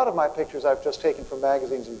picture. A lot of my pictures I've just taken from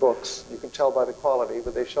magazines and books. You can tell by the quality,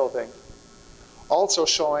 but they show things. Also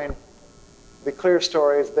showing the clear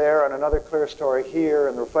stories there and another clear story here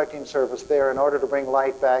and the reflecting surface there in order to bring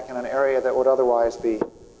light back in an area that would otherwise be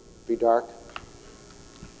dark.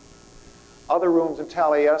 Other rooms in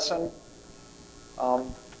Taliesin.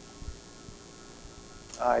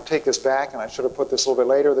 I take this back, and I should have put this a little bit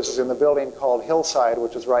later. This is in the building called Hillside,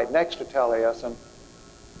 which is right next to Taliesin,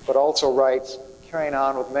 but also Wright's carrying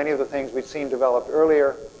on with many of the things we'd seen developed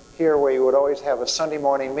earlier. Here, where you would always have a Sunday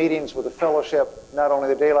morning meetings with the fellowship, not only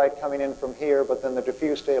the daylight coming in from here, but then the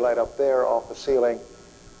diffuse daylight up there off the ceiling,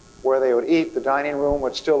 where they would eat, the dining room,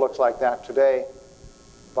 which still looks like that today.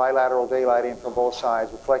 Bilateral daylighting from both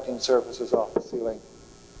sides, reflecting surfaces off the ceiling.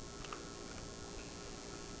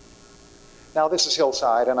 Now this is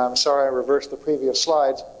Hillside, and I'm sorry I reversed the previous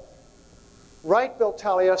slides. Wright built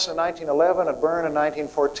Taliesin in 1911, at Bern in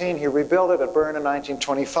 1914. He rebuilt it at Bern in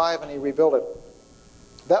 1925, and he rebuilt it.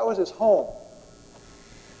 That was his home.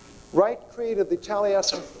 Wright created the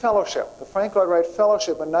Taliesin Fellowship, the Frank Lloyd Wright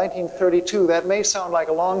Fellowship in 1932. That may sound like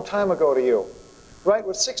a long time ago to you. Wright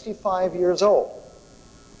was 65 years old.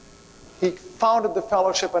 He founded the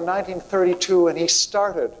fellowship in 1932, and he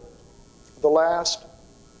started the last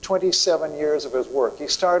 27 years of his work. He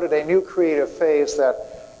started a new creative phase that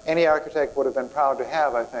any architect would have been proud to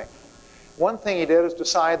have, I think. One thing he did is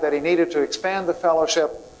decide that he needed to expand the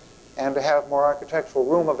fellowship and to have more architectural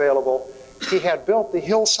room available. He had built the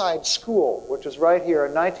Hillside School, which is right here,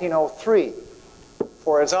 in 1903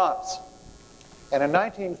 for his aunts. And in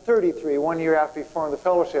 1933, 1 year after he formed the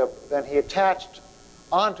fellowship, then he attached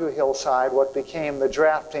onto Hillside what became the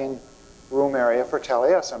drafting room area for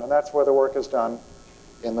Taliesin, and that's where the work is done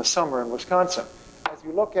in the summer in Wisconsin. As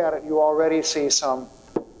you look at it, you already see some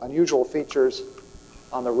unusual features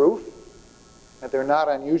on the roof, and they're not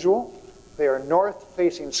unusual. They are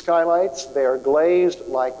north-facing skylights. They are glazed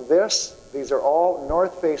like this. These are all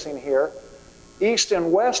north-facing here. East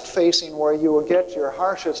and west-facing, where you will get your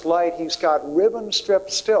harshest light, he's got ribbon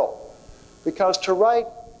stripped still, because to Wright,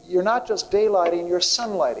 you're not just daylighting, you're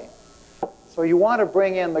sunlighting. So you want to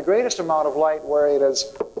bring in the greatest amount of light where it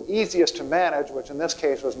is easiest to manage, which in this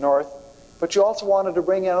case was north, but you also wanted to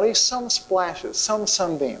bring in at least some splashes, some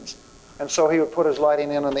sunbeams. And so he would put his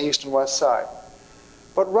lighting in on the east and west side.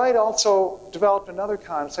 But Wright also developed another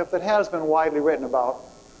concept that has been widely written about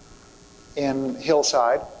in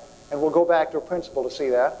Hillside, and we'll go back to a principle to see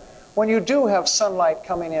that. When you do have sunlight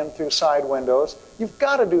coming in through side windows, you've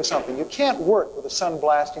got to do something. You can't work with the sun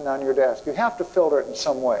blasting on your desk. You have to filter it in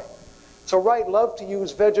some way. So Wright loved to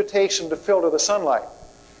use vegetation to filter the sunlight.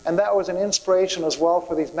 And that was an inspiration as well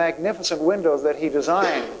for these magnificent windows that he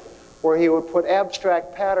designed, where he would put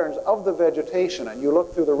abstract patterns of the vegetation, and you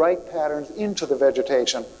look through the right patterns into the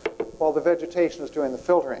vegetation while the vegetation is doing the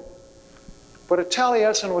filtering. But at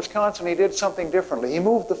Taliesin, Wisconsin, he did something differently. He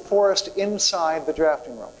moved the forest inside the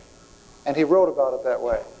drafting room, and he wrote about it that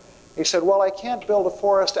way. He said, well, I can't build a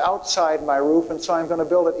forest outside my roof, and so I'm going to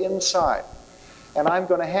build it inside. And I'm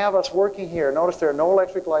going to have us working here. Notice there are no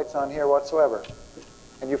electric lights on here whatsoever.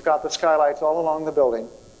 And you've got the skylights all along the building.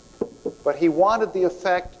 But he wanted the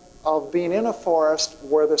effect of being in a forest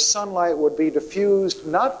where the sunlight would be diffused,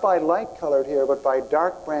 not by light colored here, but by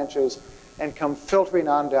dark branches, and come filtering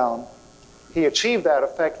on down. He achieved that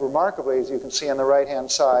effect remarkably, as you can see on the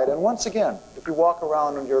right-hand side. And once again, if you walk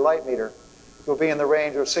around with your light meter, you'll be in the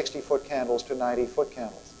range of 60-foot candles to 90-foot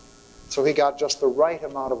candles. So he got just the right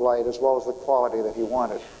amount of light as well as the quality that he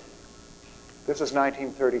wanted. This is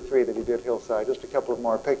 1933 that he did Hillside, just a couple of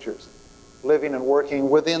more pictures. Living and working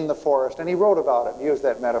within the forest, and he wrote about it and used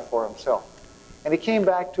that metaphor himself. And he came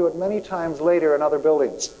back to it many times later in other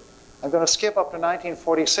buildings. I'm going to skip up to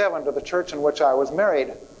 1947 to the church in which I was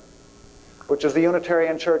married, which is the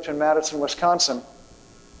Unitarian Church in Madison, Wisconsin.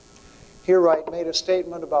 Here Wright made a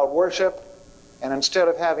statement about worship, and instead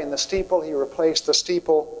of having the steeple, he replaced the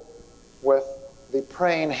steeple with the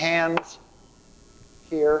praying hands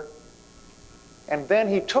here. And then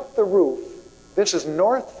he took the roof. This is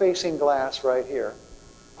north-facing glass right here.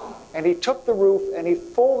 And he took the roof and he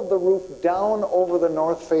folded the roof down over the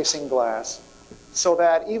north-facing glass so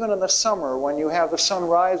that even in the summer, when you have the sun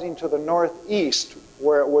rising to the northeast,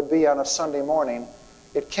 where it would be on a Sunday morning,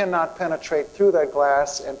 it cannot penetrate through that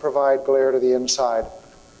glass and provide glare to the inside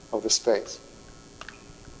of the space.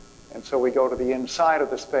 And so we go to the inside of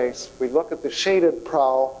the space. We look at the shaded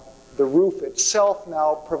prow, the roof itself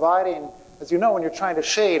now providing, as you know, when you're trying to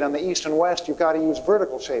shade on the east and west, you've got to use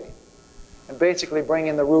vertical shading. And basically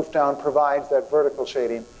bringing the roof down provides that vertical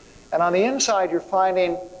shading. And on the inside, you're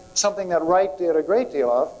finding something that Wright did a great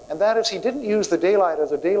deal of, and that is he didn't use the daylight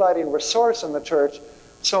as a daylighting resource in the church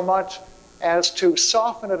so much as to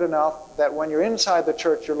soften it enough that when you're inside the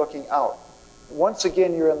church, you're looking out. Once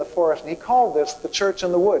again, you're in the forest, and he called this the church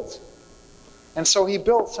in the woods. And so he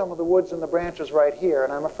built some of the woods and the branches right here,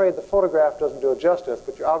 and I'm afraid the photograph doesn't do it justice,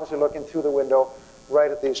 but you're obviously looking through the window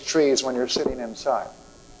right at these trees when you're sitting inside.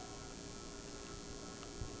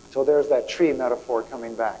 So there's that tree metaphor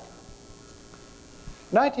coming back.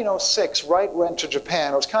 1906, Wright went to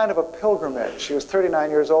Japan. It was kind of a pilgrimage. He was 39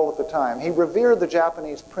 years old at the time. He revered the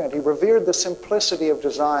Japanese print. He revered the simplicity of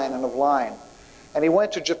design and of line. And he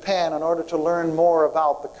went to Japan in order to learn more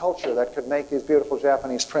about the culture that could make these beautiful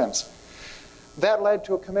Japanese prints. That led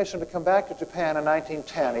to a commission to come back to Japan in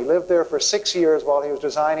 1910. He lived there for 6 years while he was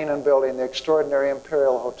designing and building the extraordinary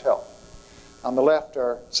Imperial Hotel. On the left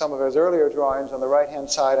are some of his earlier drawings. On the right-hand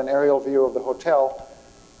side, an aerial view of the hotel.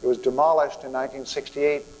 It was demolished in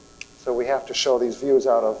 1968, so we have to show these views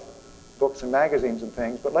out of books and magazines and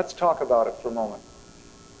things, but let's talk about it for a moment.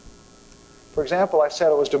 For example, I said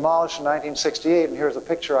it was demolished in 1968, and here's a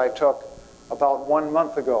picture I took about 1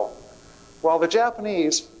 month ago. Well, the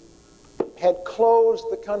Japanese had closed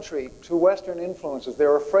the country to Western influences. They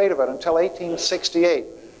were afraid of it until 1868.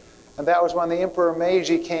 And that was when the Emperor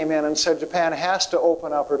Meiji came in and said Japan has to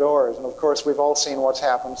open up her doors. And of course, we've all seen what's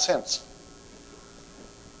happened since.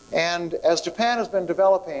 And as Japan has been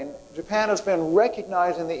developing, Japan has been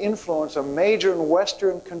recognizing the influence of major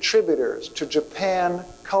Western contributors to Japan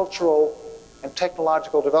cultural and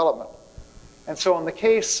technological development. And so in the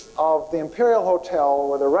case of the Imperial Hotel,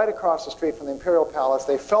 where they're right across the street from the Imperial Palace,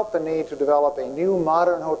 they felt the need to develop a new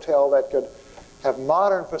modern hotel that could have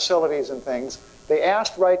modern facilities and things. They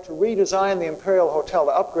asked Wright to redesign the Imperial Hotel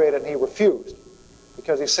to upgrade it, and he refused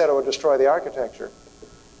because he said it would destroy the architecture.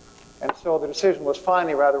 And so the decision was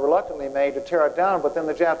finally rather reluctantly made to tear it down, but then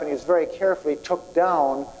the Japanese very carefully took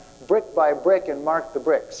down brick by brick and marked the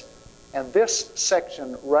bricks. And this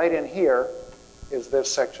section right in here is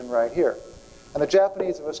this section right here. And the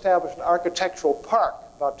Japanese have established an architectural park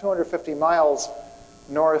about 250 miles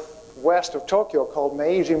northwest of Tokyo called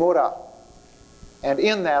Meiji-mura. And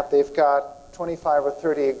in that they've got 25 or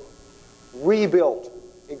 30 rebuilt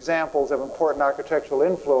examples of important architectural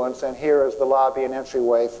influence, and here is the lobby and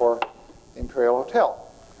entryway for the Imperial Hotel.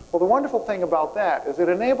 Well, the wonderful thing about that is it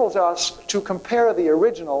enables us to compare the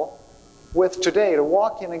original with today, to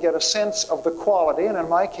walk in and get a sense of the quality, and in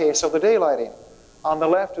my case, of the daylighting. On the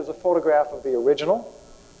left is a photograph of the original.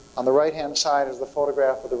 On the right-hand side is the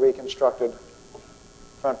photograph of the reconstructed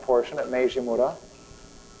front portion at Meiji-mura.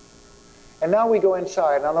 And now we go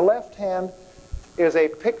inside. And on the left hand is a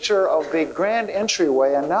picture of the grand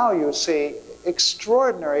entryway, and now you see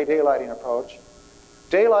extraordinary daylighting approach.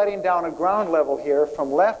 Daylighting down at ground level here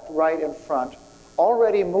from left, right, and front,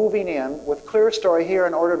 already moving in with clear story here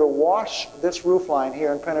in order to wash this roof line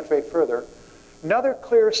here and penetrate further. Another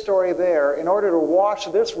clear story there in order to wash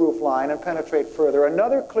this roof line and penetrate further.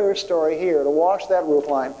 Another clear story here to wash that roof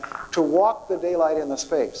line, to walk the daylight in the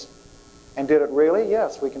space. And did it really?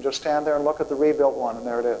 Yes, we can just stand there and look at the rebuilt one, and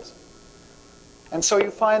there it is. And so you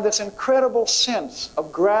find this incredible sense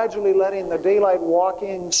of gradually letting the daylight walk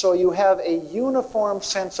in so you have a uniform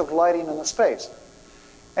sense of lighting in the space.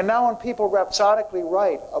 And now when people rhapsodically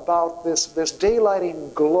write about this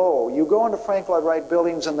daylighting glow, you go into Frank Lloyd Wright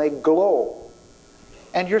buildings and they glow.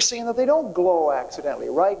 And you're seeing that they don't glow accidentally.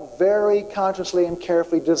 Wright very consciously and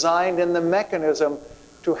carefully designed in the mechanism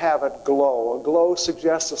to have it glow. A glow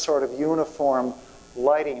suggests a sort of uniform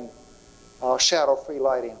lighting, shadow-free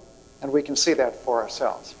lighting. And we can see that for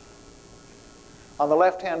ourselves. On the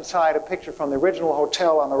left-hand side, a picture from the original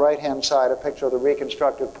hotel. On the right-hand side, a picture of the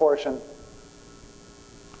reconstructed portion.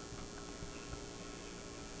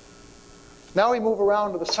 Now we move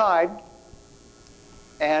around to the side,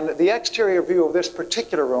 and the exterior view of this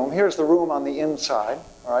particular room, here's the room on the inside,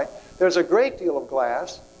 all right? There's a great deal of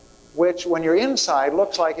glass, which when you're inside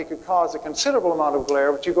looks like it could cause a considerable amount of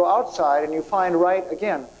glare, but you go outside and you find Wright,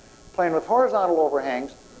 again, playing with horizontal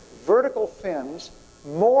overhangs, vertical fins,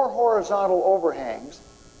 more horizontal overhangs,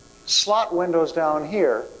 slot windows down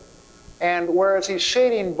here, and whereas he's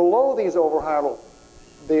shading below these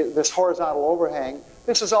this horizontal overhang,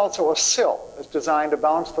 this is also a sill. It's designed to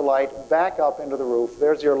bounce the light back up into the roof.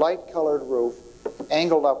 There's your light-colored roof,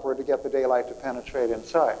 angled upward to get the daylight to penetrate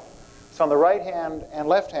inside. So on the right hand and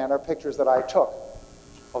left hand are pictures that I took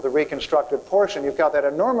of the reconstructed portion. You've got that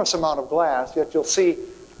enormous amount of glass, yet you'll see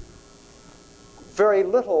very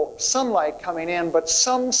little sunlight coming in, but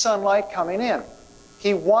some sunlight coming in.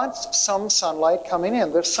 He wants some sunlight coming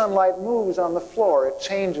in. This sunlight moves on the floor. It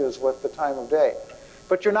changes with the time of day.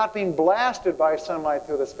 But you're not being blasted by sunlight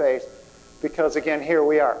through the space because, again, here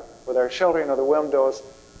we are with our sheltering of the windows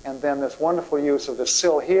and then this wonderful use of the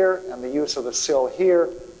sill here and the use of the sill here.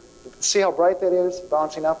 See how bright that is,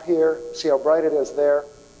 bouncing up here? See how bright it is there,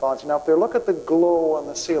 bouncing up there? Look at the glow on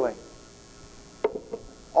the ceiling.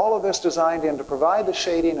 All of this designed in to provide the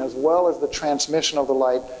shading as well as the transmission of the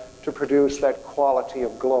light to produce that quality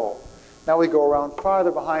of glow. Now we go around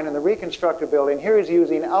farther behind in the reconstructed building. Here he's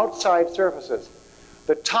using outside surfaces.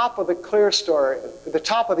 The top of the clear story, the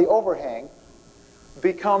top of the overhang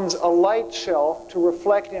becomes a light shelf to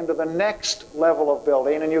reflect into the next level of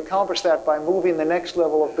building, and you accomplish that by moving the next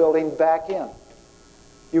level of building back in.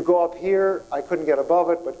 You go up here, I couldn't get above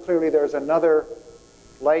it, but clearly there's another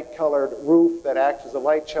light-colored roof that acts as a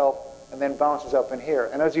light shelf and then bounces up in here.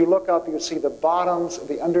 And as you look up, you see the bottoms,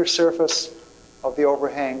 the undersurface of the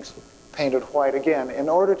overhangs painted white again, in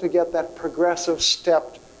order to get that progressive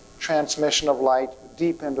stepped transmission of light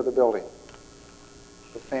deep into the building,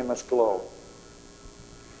 the famous glow.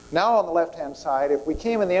 Now on the left-hand side, if we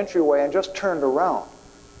came in the entryway and just turned around,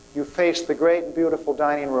 you face the great and beautiful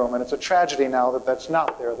dining room, and it's a tragedy now that that's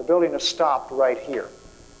not there. The building is stopped right here.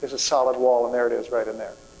 There's a solid wall, and there it is right in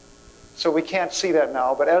there. So we can't see that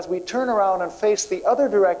now, but as we turn around and face the other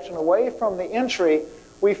direction away from the entry,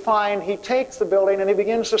 we find he takes the building and he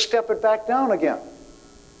begins to step it back down again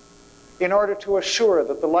in order to assure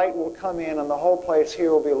that the light will come in and the whole place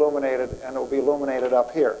here will be illuminated and it will be illuminated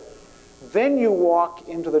up here. Then you walk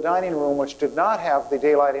into the dining room, which did not have the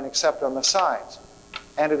daylighting except on the sides,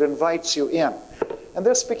 and it invites you in. And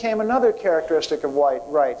this became another characteristic of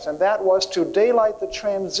Wright's, and that was to daylight the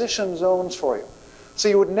transition zones for you. So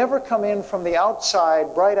you would never come in from the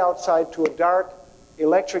outside, bright outside, to a dark,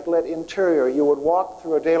 electric-lit interior. You would walk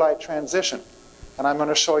through a daylight transition. And I'm going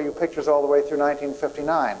to show you pictures all the way through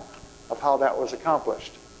 1959 of how that was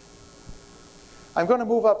accomplished. I'm going to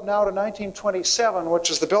move up now to 1927, which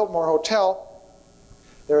is the Biltmore Hotel.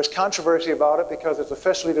 There is controversy about it because it's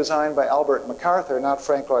officially designed by Albert MacArthur, not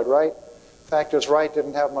Frank Lloyd Wright. The fact is, Wright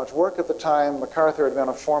didn't have much work at the time. MacArthur had been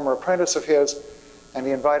a former apprentice of his, and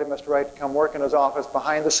he invited Mr. Wright to come work in his office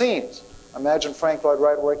behind the scenes. Imagine Frank Lloyd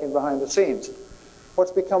Wright working behind the scenes.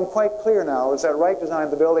 What's become quite clear now is that Wright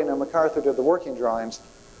designed the building and MacArthur did the working drawings,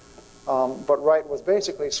 but Wright was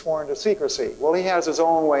basically sworn to secrecy. Well, he has his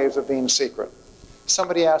own ways of being secret.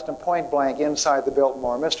 Somebody asked him point blank inside the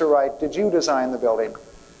Biltmore, "Mr. Wright, did you design the building?"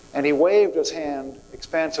 And he waved his hand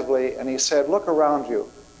expansively and he said, "Look around you."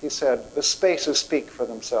 He said, "The spaces speak for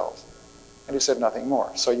themselves." And he said nothing more.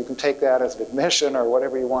 So you can take that as an admission or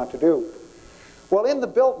whatever you want to do. Well, in the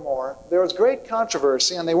Biltmore, there was great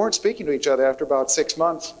controversy, and they weren't speaking to each other after about 6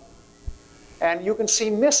 months. And you can see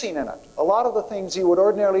missing in it a lot of the things you would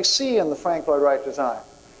ordinarily see in the Frank Lloyd Wright design.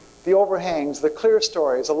 The overhangs, the clear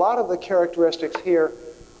stories, a lot of the characteristics here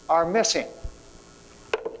are missing.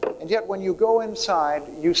 And yet when you go inside,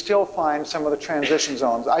 you still find some of the transition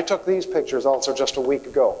zones. I took these pictures also just a week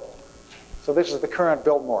ago. So this is the current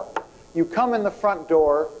Biltmore. You come in the front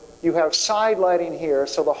door, you have side lighting here,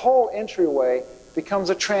 so the whole entryway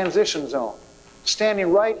becomes a transition zone.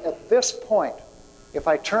 Standing right at this point, if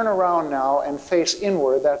I turn around now and face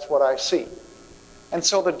inward, that's what I see. And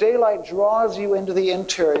so the daylight draws you into the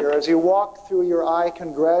interior. As you walk through, your eye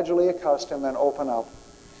can gradually accustom and open up.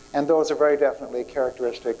 And those are very definitely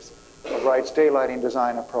characteristics of Wright's daylighting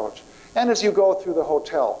design approach. And as you go through the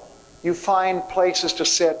hotel, you find places to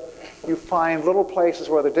sit. You find little places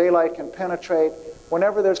where the daylight can penetrate.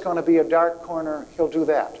 Whenever there's going to be a dark corner, he'll do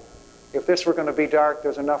that. If this were going to be dark,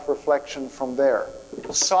 there's enough reflection from there,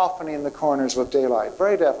 softening the corners with daylight.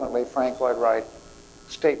 Very definitely Frank Lloyd Wright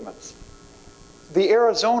statements. The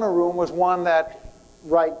Arizona room was one that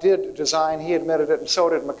Wright did design. He admitted it, and so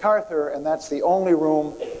did MacArthur, and that's the only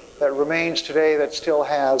room that remains today that still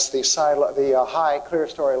has the high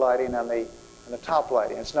clear-story lighting and the top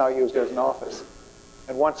lighting. It's now used as an office.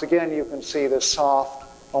 And once again, you can see this soft,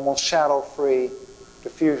 almost shadow-free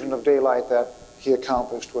diffusion of daylight that he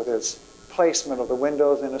accomplished with his placement of the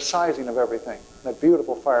windows and his sizing of everything. That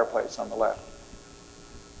beautiful fireplace on the left.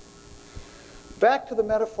 Back to the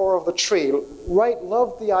metaphor of the tree, Wright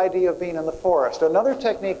loved the idea of being in the forest. Another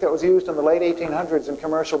technique that was used in the late 1800s in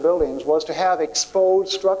commercial buildings was to have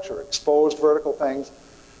exposed structure, exposed vertical things,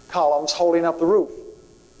 columns holding up the roof.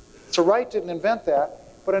 So Wright didn't invent that,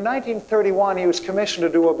 but in 1931 he was commissioned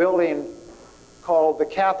to do a building called the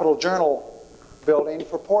Capitol Journal building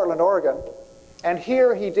for Portland, Oregon. And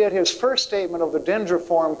here he did his first statement of the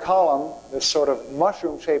dendriform column, this sort of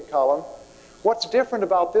mushroom-shaped column. What's different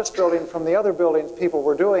about this building from the other buildings people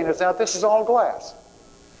were doing is that this is all glass.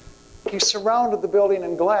 He surrounded the building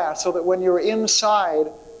in glass so that when you were inside,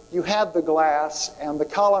 you had the glass, and the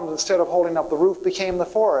columns, instead of holding up the roof, became the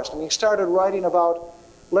forest. And he started writing about,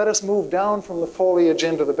 let us move down from the foliage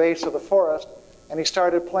into the base of the forest, and he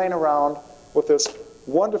started playing around with this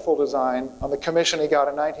wonderful design on the commission he got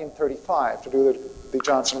in 1935 to do the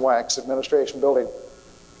Johnson Wax Administration building.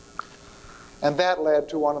 And that led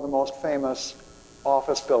to one of the most famous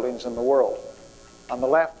office buildings in the world. On the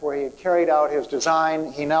left, where he had carried out his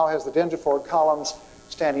design, he now has the dendriform columns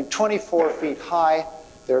standing 24 feet high.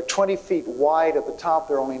 They're 20 feet wide at the top.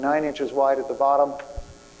 They're only 9 inches wide at the bottom.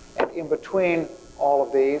 And in between all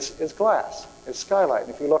of these is glass, is skylight.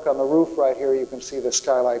 And if you look on the roof right here, you can see the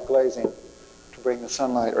skylight glazing to bring the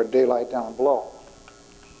sunlight or daylight down below.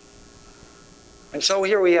 And so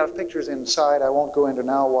here we have pictures inside. I won't go into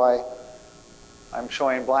now why I'm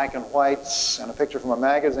showing black and whites and a picture from a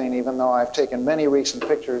magazine, even though I've taken many recent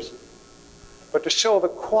pictures. But to show the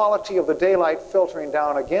quality of the daylight filtering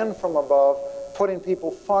down again from above, putting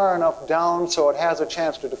people far enough down so it has a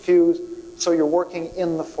chance to diffuse, so you're working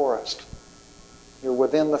in the forest. You're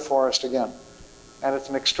within the forest again. And it's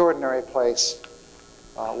an extraordinary place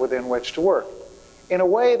within which to work. In a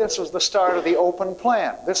way, this was the start of the open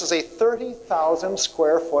plan. This is a 30,000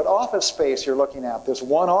 square foot office space you're looking at, this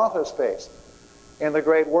one office space in the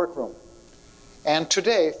great workroom. And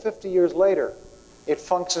today, 50 years later, it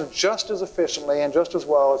functions just as efficiently and just as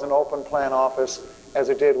well as an open plan office as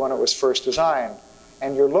it did when it was first designed.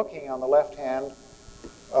 And you're looking on the left hand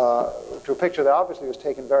to a picture that obviously was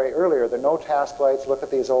taken very earlier. There are no task lights. Look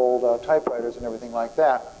at these old typewriters and everything like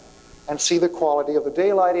that, and see the quality of the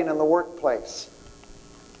daylighting in the workplace.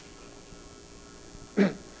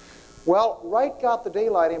 Well, Wright got the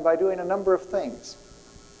daylighting by doing a number of things.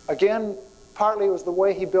 Again, partly it was the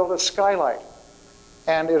way he built a skylight.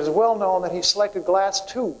 And it is well known that he selected glass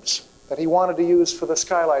tubes that he wanted to use for the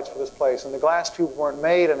skylights for this place. And the glass tubes weren't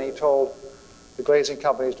made, and he told the glazing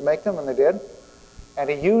companies to make them, and they did. And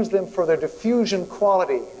he used them for their diffusion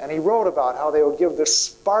quality. And he wrote about how they would give this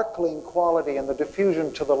sparkling quality and the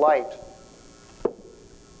diffusion to the light.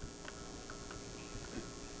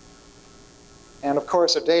 And of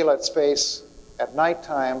course, a daylit space at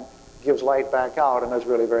nighttime gives light back out and is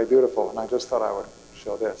really very beautiful. And I just thought I would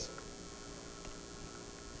show this.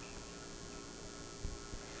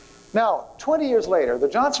 Now, 20 years later, the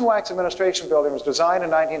Johnson Wax Administration building was designed in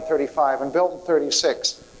 1935 and built in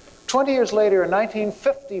 36. 20 years later, in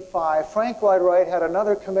 1955, Frank Lloyd Wright had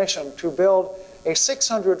another commission to build a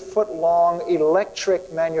 600-foot-long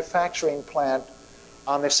electric manufacturing plant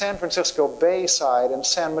on the San Francisco Bay side in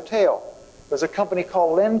San Mateo. There's a company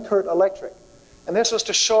called Lenkert Electric. And this was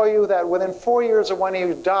to show you that within 4 years of when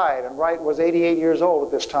he died, and Wright was 88 years old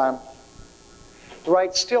at this time,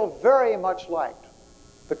 Wright still very much liked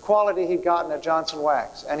the quality he'd gotten at Johnson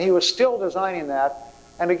Wax. And he was still designing that.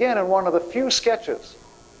 And again, in one of the few sketches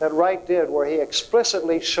that Wright did where he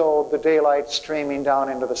explicitly showed the daylight streaming down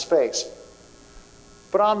into the space.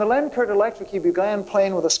 But on the Lenkert Electric, he began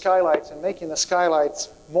playing with the skylights and making the skylights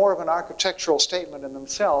more of an architectural statement in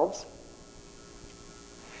themselves.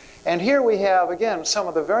 And here we have, again, some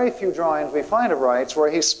of the very few drawings we find of Wright's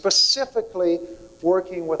where he's specifically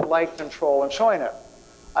working with light control and showing it.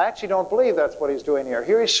 I actually don't believe that's what he's doing here.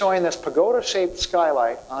 Here he's showing this pagoda-shaped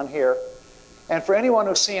skylight on here. And for anyone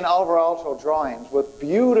who's seen Alvar Aalto drawings with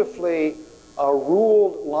beautifully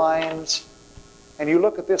ruled lines, and you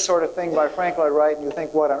look at this sort of thing by Frank Lloyd Wright and you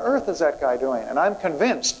think, what on earth is that guy doing? And I'm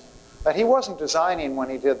convinced that he wasn't designing when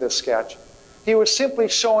he did this sketch. He was simply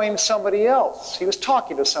showing somebody else. He was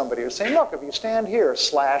talking to somebody. He was saying, look, if you stand here,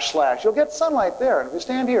 slash, slash, you'll get sunlight there. And if you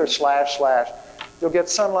stand here, slash, slash, you'll get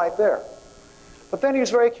sunlight there. But then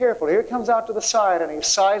he's very careful. Here he comes out to the side, and he's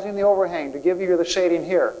sizing the overhang to give you the shading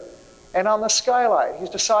here. And on the skylight, he's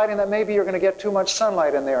deciding that maybe you're going to get too much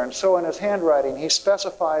sunlight in there. And so in his handwriting, he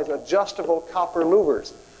specifies adjustable copper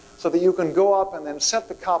louvers so that you can go up and then set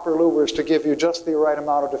the copper louvers to give you just the right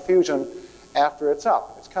amount of diffusion after it's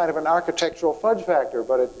up. It's kind of an architectural fudge factor,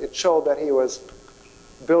 but it showed that he was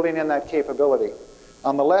building in that capability.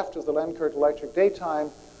 On the left is the Lenkert electric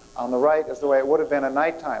daytime. On the right is the way it would have been at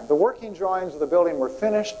nighttime. The working drawings of the building were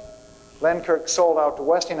finished. Lenkert sold out to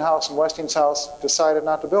Westinghouse, and Westinghouse decided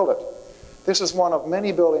not to build it. This is one of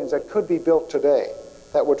many buildings that could be built today,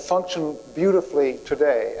 that would function beautifully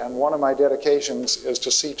today. And one of my dedications is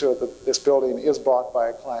to see to it that this building is bought by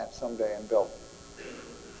a client someday and built.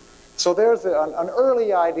 So there's an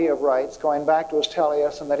early idea of Wright's going back to his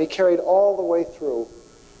Taliesin that he carried all the way through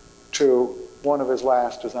to one of his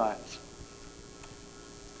last designs.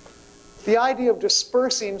 The idea of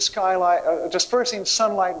dispersing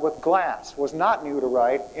sunlight with glass was not new to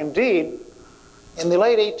Wright. Indeed, in the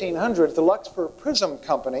late 1800s, the Luxfer Prism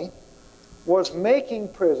Company was making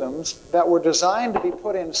prisms that were designed to be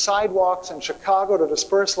put in sidewalks in Chicago to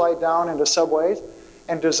disperse light down into subways,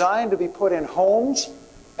 and designed to be put in homes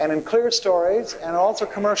and in clear stories and also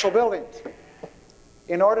commercial buildings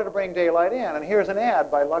in order to bring daylight in. And here's an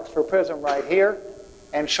ad by Luxfer Prism right here,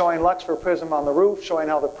 and showing Luxfer Prism on the roof, showing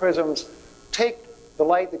how the prisms take the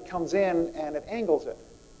light that comes in and it angles it.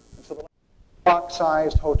 And so the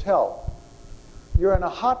box-sized hotel. You're in a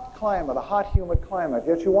hot climate, a hot, humid climate,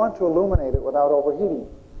 yet you want to illuminate it without overheating.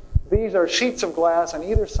 These are sheets of glass on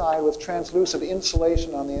either side with translucent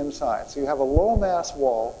insulation on the inside. So you have a low-mass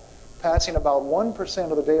wall passing about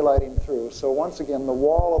 1% of the daylighting through. So once again, the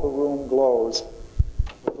wall of the room glows,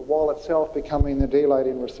 with the wall itself becoming the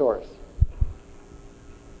daylighting resource.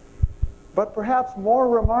 But perhaps more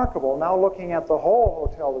remarkable, now looking at the whole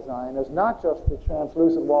hotel design, is not just the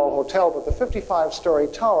translucent wall hotel, but the 55-story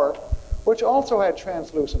tower, which also had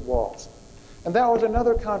translucent walls. And that was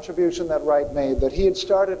another contribution that Wright made, that he had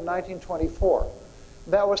started in 1924.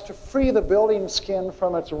 That was to free the building skin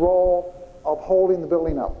from its role of holding the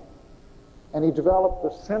building up. And he developed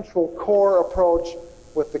the central core approach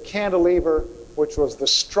with the cantilever, which was the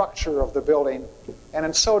structure of the building. And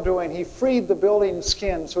in so doing, he freed the building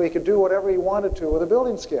skin so he could do whatever he wanted to with the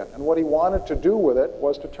building skin. And what he wanted to do with it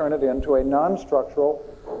was to turn it into a non-structural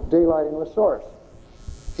daylighting resource.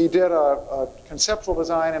 He did a conceptual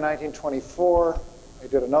design in 1924. He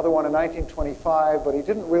did another one in 1925, but he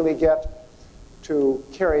didn't really get to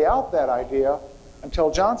carry out that idea until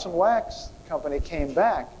Johnson Wax Company came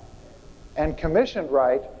back and commissioned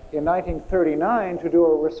Wright in 1939 to do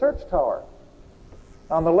a research tower.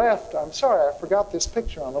 On the left, I'm sorry, I forgot this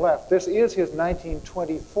picture on the left. This is his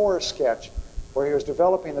 1924 sketch where he was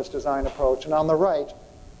developing this design approach. And on the right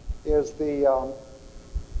is the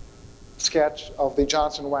sketch of the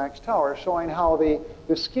Johnson Wax Tower showing how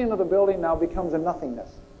the skin of the building now becomes a nothingness.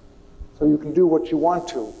 So you can do what you want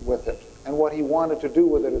to with it. And what he wanted to do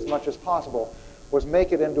with it as much as possible was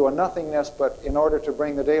make it into a nothingness, but in order to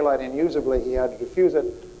bring the daylight in usably, he had to diffuse it,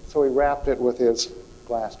 so he wrapped it with his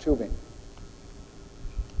glass tubing.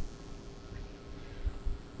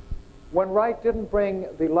 When Wright didn't bring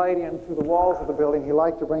the light in through the walls of the building, he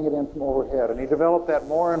liked to bring it in from overhead, and he developed that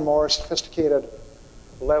more and more sophisticated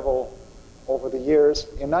level over the years.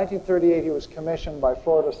 In 1938, he was commissioned by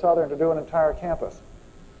Florida Southern to do an entire campus.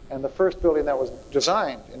 And the first building that was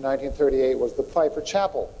designed in 1938 was the Pfeiffer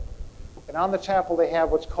Chapel. And on the chapel, they have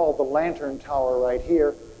what's called the Lantern Tower right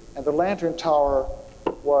here. And the Lantern Tower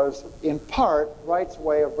was, in part, Wright's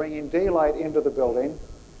way of bringing daylight into the building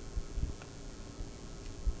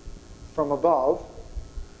from above.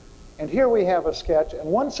 And here we have a sketch, and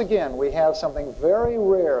once again, we have something very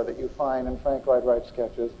rare that you find in Frank Lloyd Wright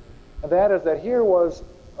sketches, and that is that here was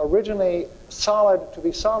originally solid, to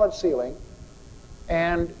be solid ceiling,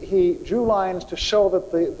 and he drew lines to show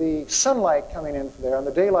that the sunlight coming in from there and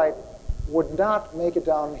the daylight would not make it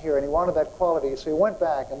down here, and he wanted that quality, so he went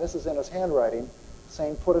back, and this is in his handwriting,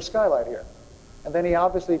 saying, put a skylight here. And then he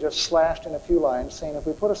obviously just slashed in a few lines, saying, if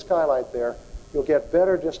we put a skylight there, you'll get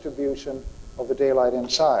better distribution of the daylight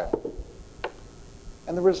inside.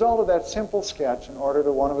 And the result of that simple sketch, in order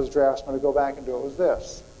to one of his draftsmen to go back and do it, was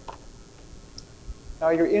this.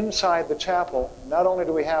 Now you're inside the chapel. Not only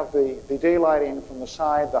do we have the daylighting from the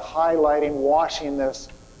side, the high lighting washing this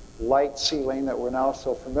light ceiling that we're now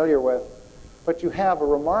so familiar with, but you have a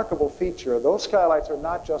remarkable feature. Those skylights are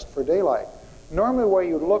not just for daylight. Normally where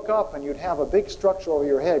you'd look up and you'd have a big structure over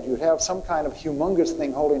your head, you'd have some kind of humongous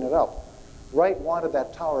thing holding it up. Wright wanted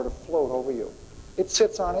that tower to float over you. It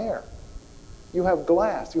sits on air. You have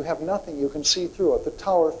glass. You have nothing. You can see through it. The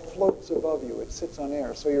tower floats above you. It sits on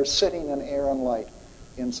air. So you're sitting in air and light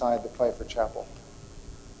inside the Pfeiffer Chapel.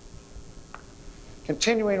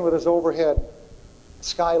 Continuing with his overhead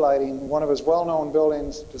skylighting, one of his well-known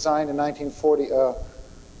buildings, designed in 1940,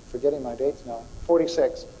 forgetting my dates now,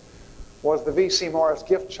 46, was the V.C. Morris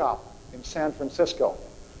gift shop in San Francisco.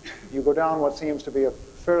 You go down what seems to be a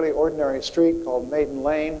fairly ordinary street called Maiden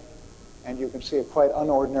Lane, and you can see a quite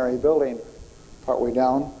unordinary building partway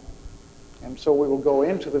down. And so we will go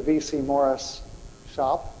into the V.C. Morris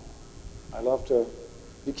shop.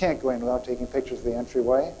 You can't go in without taking pictures of the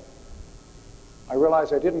entryway. I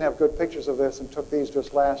realized I didn't have good pictures of this and took these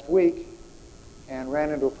just last week and ran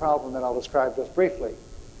into a problem that I'll describe just briefly.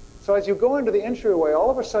 So as you go into the entryway, all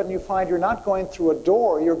of a sudden you find you're not going through a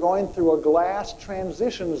door, you're going through a glass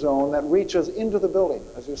transition zone that reaches into the building,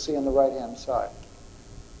 as you see on the right-hand side.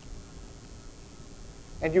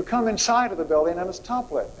 And you come inside of the building and it's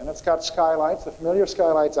top lit, and it's got skylights, the familiar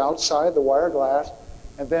skylights outside, the wire glass,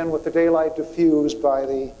 and then with the daylight diffused by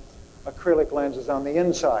the acrylic lenses on the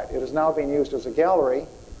inside. It is now being used as a gallery.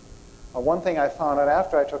 One thing I found out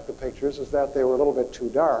after I took the pictures is that they were a little bit too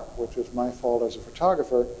dark, which was my fault as a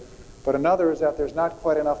photographer. But another is that there's not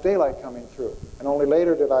quite enough daylight coming through. And only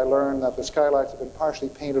later did I learn that the skylights have been partially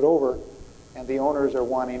painted over, and the owners are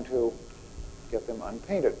wanting to get them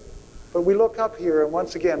unpainted. But we look up here, and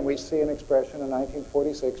once again, we see an expression in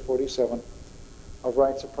 1946-47 of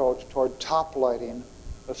Wright's approach toward top lighting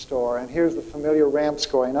the store. And here's the familiar ramps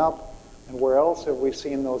going up. And where else have we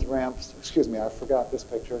seen those ramps? Excuse me, I forgot this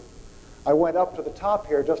picture. I went up to the top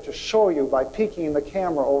here just to show you, by peeking the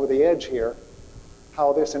camera over the edge here,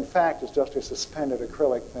 how this, in fact, is just a suspended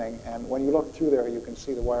acrylic thing. And when you look through there, you can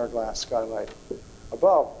see the wire glass skylight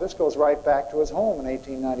above. This goes right back to his home in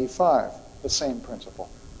 1895, the same principle.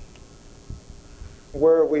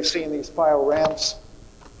 Where have we seen these spiral ramps?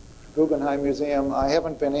 Guggenheim Museum. I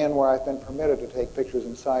haven't been in where I've been permitted to take pictures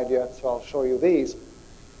inside yet, so I'll show you these.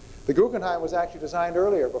 The Guggenheim was actually designed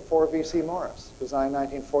earlier, before V.C. Morris, designed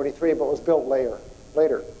 1943, but was built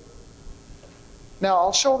later. Now,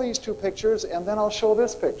 I'll show these two pictures, and then I'll show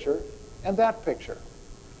this picture and that picture.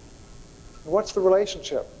 What's the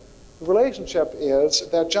relationship? The relationship is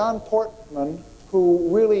that John Portman,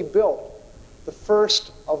 who really built the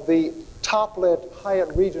first of the top-lit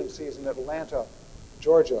Hyatt Regencies in Atlanta,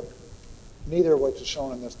 Georgia, neither of which is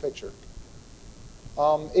shown in this picture,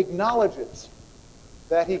 acknowledges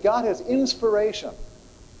that he got his inspiration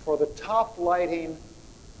for the top lighting,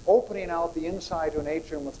 opening out the inside to an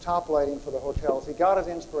atrium with top lighting for the hotels. He got his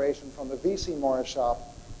inspiration from the V.C. Morris shop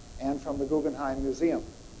and from the Guggenheim Museum.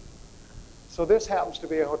 So this happens to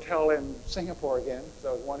be a hotel in Singapore again, because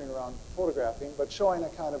I was wandering around photographing, but showing a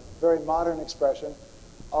kind of very modern expression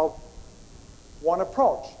of one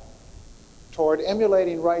approach toward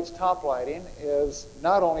emulating Wright's top lighting is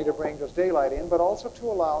not only to bring just daylight in, but also to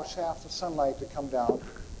allow shafts of sunlight to come down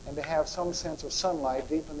and to have some sense of sunlight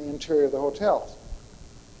deep in the interior of the hotels.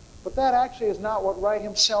 But that actually is not what Wright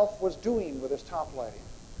himself was doing with his top lighting.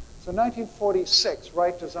 So in 1946,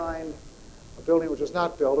 Wright designed a building which was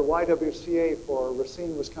not built, a YWCA for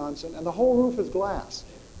Racine, Wisconsin, and the whole roof is glass.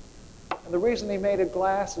 And the reason he made it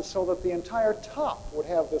glass is so that the entire top would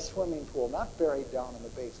have this swimming pool, not buried down in the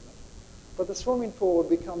basement. But the swimming pool would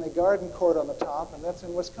become a garden court on the top, and that's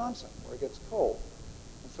in Wisconsin, where it gets cold.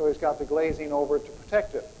 And so he's got the glazing over to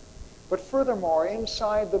protect it. But furthermore,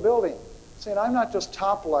 inside the building, saying, I'm not just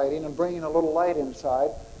top lighting and bringing a little light inside,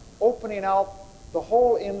 opening out the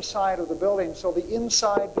whole inside of the building so the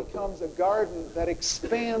inside becomes a garden that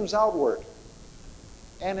expands outward.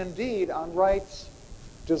 And indeed, on Wright's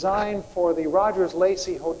design for the Rogers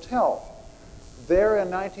Lacey Hotel, there in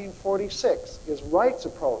 1946 is Wright's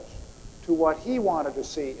approach to what he wanted to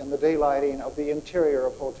see in the daylighting of the interior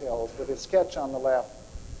of hotels, with his sketch on the left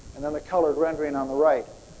and then the colored rendering on the right.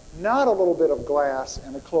 Not a little bit of glass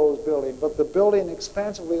and a closed building, but the building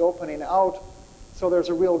expansively opening out so there's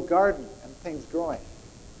a real garden and things growing.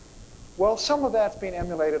 Well, some of that's being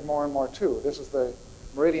emulated more and more too. This is the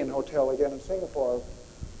Meridian Hotel again in Singapore.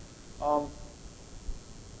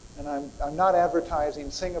 And I'm not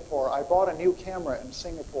advertising Singapore. I bought a new camera in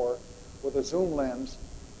Singapore with a zoom lens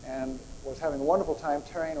and was having a wonderful time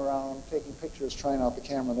tearing around, taking pictures, trying out the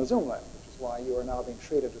camera and the zoom lens, which is why you are now being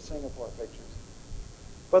treated to Singapore pictures.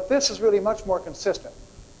 But this is really much more consistent.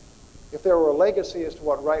 If there were a legacy as to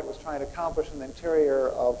what Wright was trying to accomplish in the interior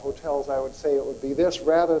of hotels, I would say it would be this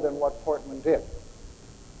rather than what Portman did.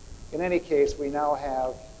 In any case, we now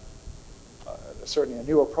have certainly a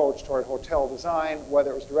new approach toward hotel design,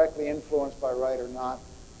 whether it was directly influenced by Wright or not.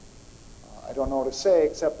 I don't know what to say,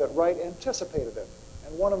 except that Wright anticipated it. And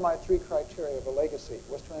And one of my 3 criteria of a legacy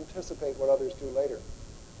was to anticipate what others do later.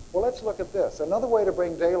 Well, let's look at this. Another way to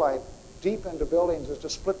bring daylight deep into buildings is to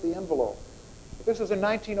split the envelope. This is in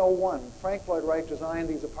 1901. Frank Lloyd Wright designed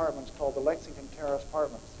these apartments called the Lexington Terrace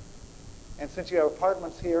apartments. And since you have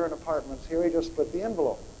apartments here and apartments here, he just split the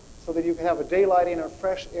envelope so that you can have a daylighting and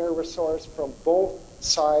fresh air resource from both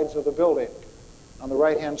sides of the building. On the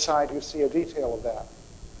right-hand side, you see a detail of that.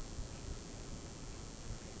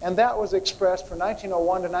 And that was expressed from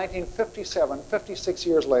 1901 to 1957, 56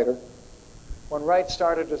 years later, when Wright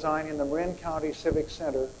started designing the Marin County Civic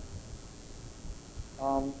Center,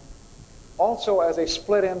 also as a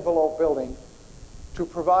split envelope building, to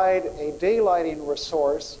provide a daylighting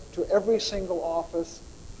resource to every single office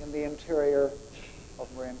in the interior of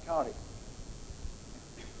Marin County.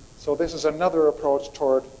 So this is another approach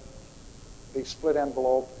toward the split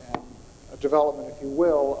envelope and a development, if you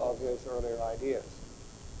will, of his earlier ideas.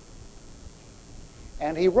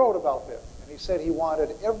 And he wrote about this, and he said he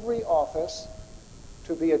wanted every office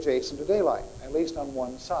to be adjacent to daylight, at least on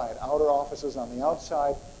one side. Outer offices on the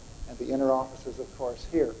outside, and the inner offices, of course,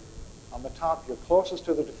 here. On the top, you're closest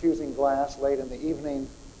to the diffusing glass. Late in the evening,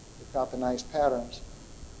 you've got the nice patterns.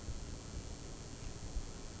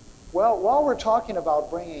 Well, while we're talking about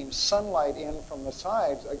bringing sunlight in from the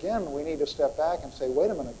sides, again, we need to step back and say, wait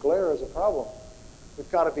a minute, glare is a problem.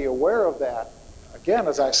 We've got to be aware of that. Again,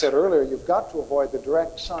 as I said earlier, you've got to avoid the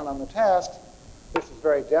direct sun on the tasks. This is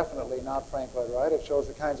very definitely not Frank Lloyd Wright. It shows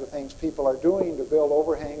the kinds of things people are doing to build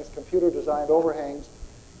overhangs, computer-designed overhangs,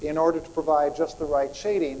 in order to provide just the right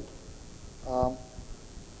shading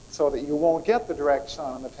so that you won't get the direct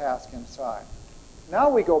sun on the task inside. Now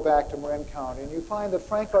we go back to Marin County, and you find that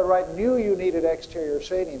Frank Lloyd Wright knew you needed exterior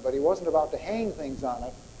shading, but he wasn't about to hang things on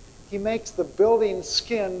it. He makes the building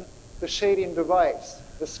skin the shading device.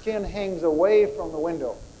 The skin hangs away from the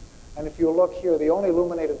window. And if you look here, the only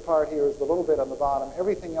illuminated part here is the little bit on the bottom.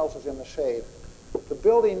 Everything else is in the shade. The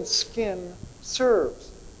building skin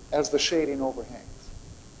serves as the shading overhangs.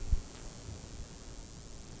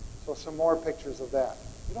 So some more pictures of that.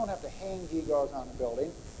 You don't have to hang gewgaws on a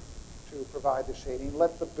building to provide the shading.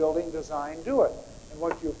 Let the building design do it. And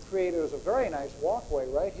what you've created is a very nice walkway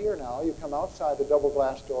right here now. You come outside the double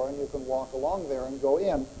glass door and you can walk along there and go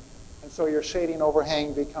in. And so your shading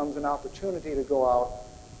overhang becomes an opportunity to go out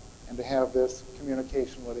and to have this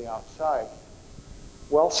communication with the outside.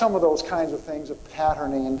 Well, some of those kinds of things of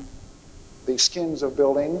patterning the skins of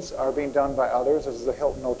buildings are being done by others. This is the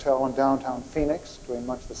Hilton Hotel in downtown Phoenix, doing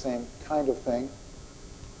much the same kind of thing.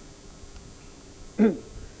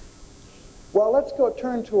 Well, let's go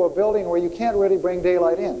turn to a building where you can't really bring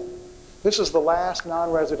daylight in. This is the last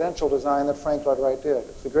non-residential design that Frank Lloyd Wright did.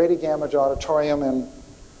 It's the Grady Gamage Auditorium in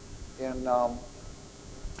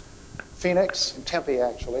Phoenix, in Tempe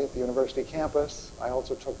actually, at the university campus. I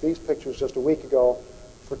also took these pictures just a week ago.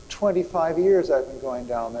 For 25 years I've been going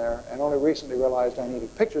down there, and only recently realized I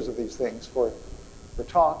needed pictures of these things for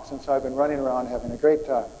talks, and so I've been running around having a great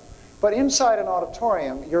time. But inside an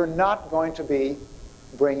auditorium, you're not going to be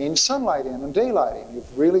bringing sunlight in and daylighting.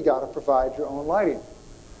 You've really got to provide your own lighting.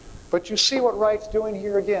 But you see what Wright's doing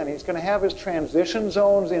here again. He's going to have his transition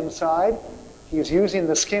zones inside. He's using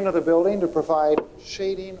the skin of the building to provide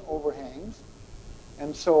shading overhangs.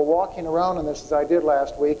 And so walking around in this, as I did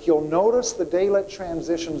last week, you'll notice the daylit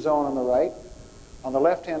transition zone on the right. On the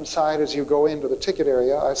left-hand side, as you go into the ticket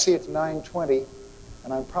area, I see it's 9:20,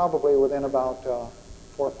 and I'm probably within about 4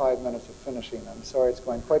 or 5 minutes of finishing. I'm sorry it's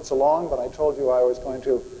going quite so long, but I told you I was going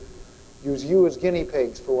to use you as guinea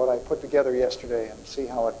pigs for what I put together yesterday and see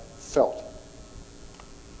how it felt.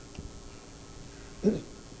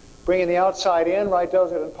 Bringing the outside in, Wright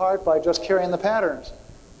does it in part by just carrying the patterns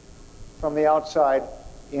from the outside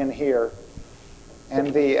in here.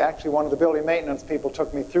 And actually one of the building maintenance people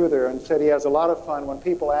took me through there and said he has a lot of fun when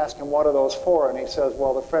people ask him, what are those for? And he says,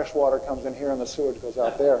 well, the fresh water comes in here and the sewage goes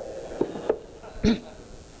out there.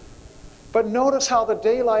 But notice how the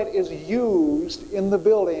daylight is used in the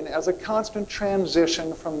building as a constant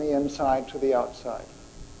transition from the inside to the outside.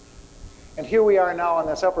 And here we are now on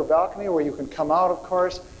this upper balcony where you can come out, of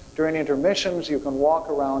course. During intermissions, you can walk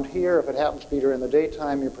around here. If it happens to be during the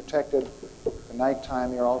daytime, you're protected. The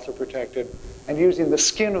nighttime, you're also protected. And using the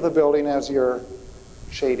skin of the building as your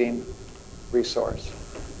shading resource.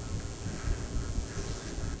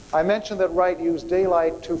 I mentioned that Wright used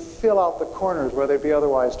daylight to fill out the corners where they'd be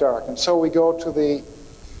otherwise dark. And so we go to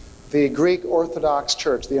the Greek Orthodox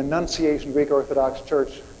Church, the Annunciation Greek Orthodox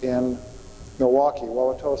Church in Milwaukee,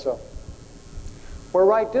 Wauwatosa, where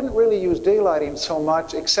Wright didn't really use daylighting so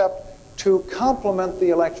much except to complement the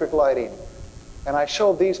electric lighting. And I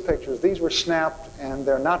showed these pictures. These were snapped, and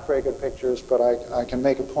they're not very good pictures, but I can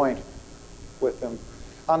make a point with them.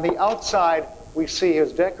 On the outside, we see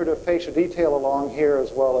his decorative fascia detail along here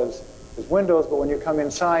as well as his windows, but when you come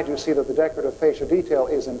inside, you see that the decorative fascia detail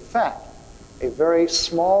is, in fact, a very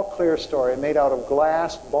small clear story made out of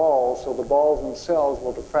glass balls, so the balls themselves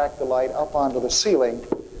will diffract the light up onto the ceiling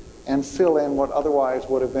and fill in what otherwise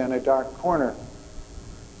would have been a dark corner.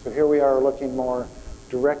 So here we are looking more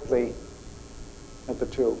directly at the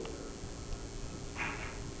tube.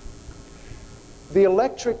 The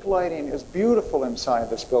electric lighting is beautiful inside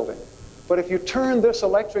this building. But if you turn this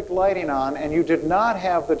electric lighting on and you did not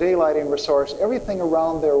have the daylighting resource, everything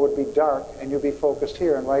around there would be dark and you'd be focused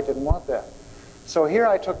here, and Wright didn't want that. So here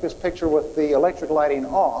I took this picture with the electric lighting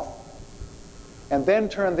off and then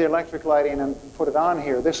turned the electric lighting and put it on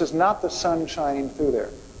here. This is not the sun shining through there.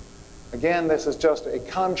 Again, this is just a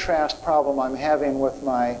contrast problem I'm having with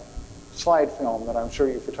my slide film that I'm sure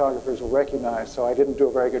you photographers will recognize, so I didn't do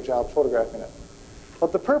a very good job photographing it.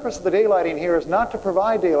 But the purpose of the daylighting here is not to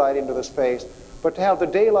provide daylighting to the space, but to have the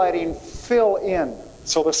daylighting fill in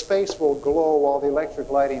so the space will glow while the electric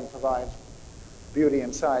lighting provides beauty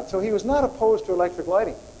inside. So he was not opposed to electric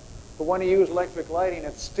lighting, but when he used electric lighting,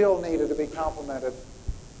 it still needed to be complemented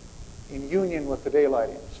in union with the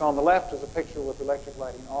daylighting. So on the left is a picture with electric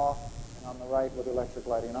lighting off, and on the right with electric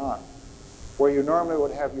lighting on. Where you normally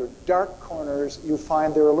would have your dark corners, you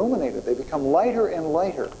find they're illuminated. They become lighter and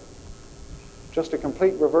lighter. Just a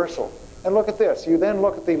complete reversal. And look at this. You then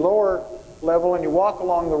look at the lower level and you walk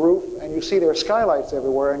along the roof and you see there are skylights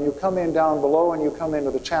everywhere, and you come in down below and you come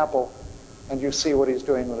into the chapel and you see what he's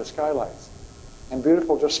doing with the skylights. And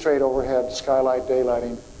beautiful just straight overhead skylight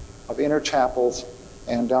daylighting of inner chapels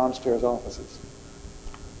and downstairs offices.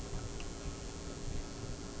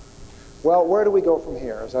 Well, where do we go from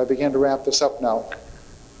here as I begin to wrap this up now?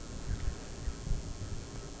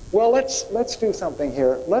 Well, let's do something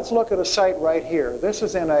here. Let's look at a site right here. This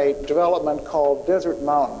is in a development called Desert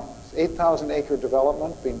Mountain. It's 8,000-acre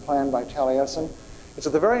development being planned by Taliesin. It's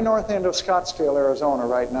at the very north end of Scottsdale, Arizona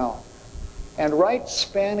right now. And right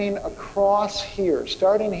spanning across here,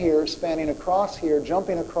 starting here, spanning across here,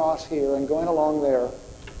 jumping across here, and going along there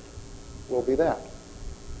will be that.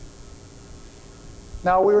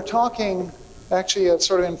 Now, we were talking, actually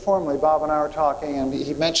sort of informally, Bob and I were talking, and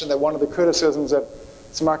he mentioned that one of the criticisms that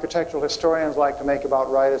some architectural historians like to make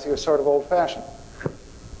about Wright is he was sort of old-fashioned.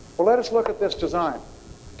 Well, let us look at this design,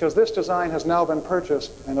 because this design has now been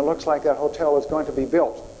purchased, and it looks like that hotel is going to be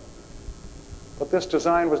built. But this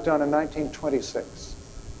design was done in 1926.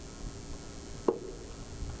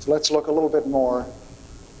 So let's look a little bit more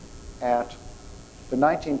at the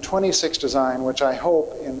 1926 design, which I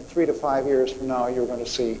hope in 3 to 5 years from now you're going to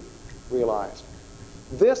see realized.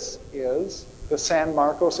 This is the San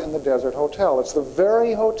Marcos in the Desert Hotel. It's the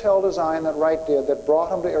very hotel design that Wright did that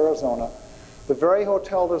brought him to Arizona, the very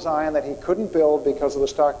hotel design that he couldn't build because of the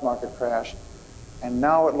stock market crash, and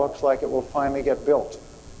now it looks like it will finally get built.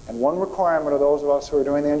 And one requirement of those of us who are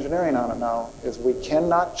doing the engineering on it now is we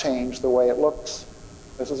cannot change the way it looks.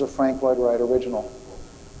 This is a Frank Lloyd Wright original.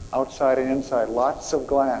 Outside and inside, lots of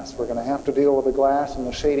glass. We're going to have to deal with the glass and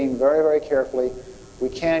the shading very, very carefully. We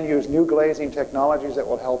can use new glazing technologies that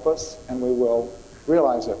will help us, and we will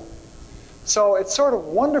realize it. So it's sort of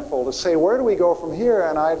wonderful to say, where do we go from here?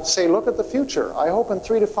 And I'd say, look at the future. I hope in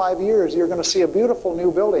 3 to 5 years you're going to see a beautiful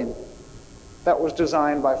new building that was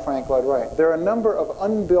designed by Frank Lloyd Wright. There are a number of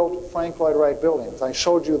unbuilt Frank Lloyd Wright buildings. I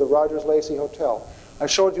showed you the Rogers Lacey Hotel. I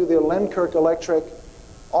showed you the Lenkirk Electric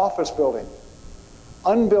office building.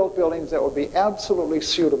 Unbuilt buildings that would be absolutely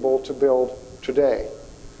suitable to build today.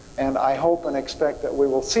 And I hope and expect that we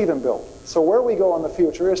will see them built. So where we go in the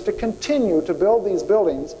future is to continue to build these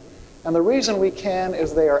buildings, and the reason we can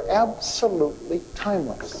is they are absolutely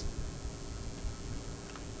timeless.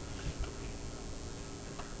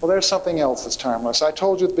 Well, there's something else that's timeless. I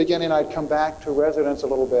told you at the beginning I'd come back to residence a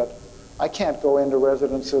little bit. I can't go into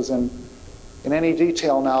residences in any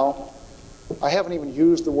detail now. I haven't even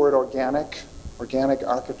used the word organic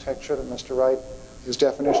architecture that Mr. Wright, his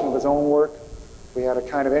definition of his own work. We had a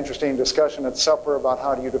kind of interesting discussion at supper about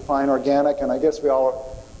how do you define organic, and I guess we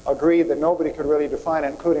all agreed that nobody could really define it,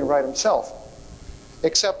 including Wright himself,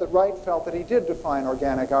 except that Wright felt that he did define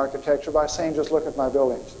organic architecture by saying, just look at my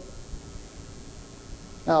buildings.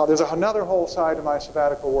 Now, there's another whole side to my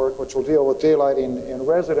sabbatical work which will deal with daylighting in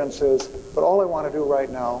residences, but all I want to do right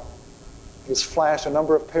now is flash a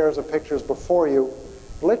number of pairs of pictures before you,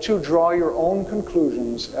 let you draw your own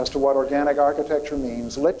conclusions as to what organic architecture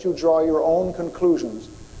means, let you draw your own conclusions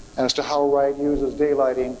as to how Wright uses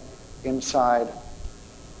daylighting inside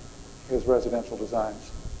his residential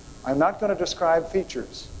designs. I'm not going to describe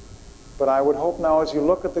features, but I would hope now as you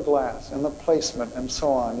look at the glass and the placement and so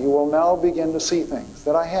on, you will now begin to see things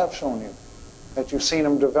that I have shown you, that you've seen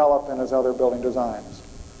him develop in his other building designs.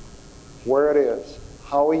 Where it is,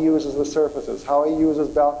 how he uses the surfaces, how he uses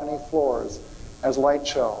balcony floors as light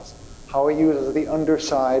shells, how he uses the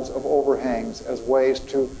undersides of overhangs as ways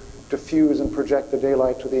to diffuse and project the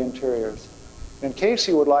daylight to the interiors. In case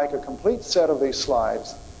you would like a complete set of these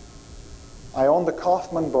slides, I own the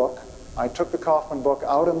Kaufman book. I took the Kaufman book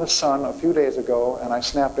out in the sun a few days ago, and I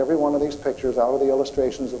snapped every one of these pictures out of the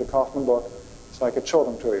illustrations of the Kaufman book so I could show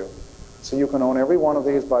them to you. So you can own every one of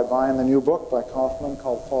these by buying the new book by Kaufman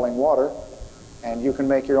called Falling Water, and you can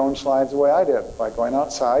make your own slides the way I did by going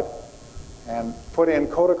outside and put in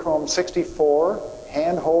Kodachrome 64,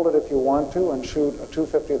 hand hold it if you want to, and shoot a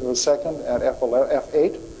 2/50th of a second at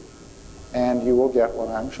f8, and you will get what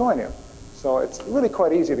I'm showing you. So it's really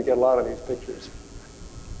quite easy to get a lot of these pictures.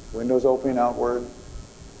 Windows opening outward.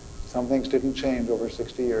 Some things didn't change over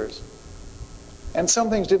 60 years. And some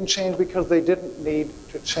things didn't change because they didn't need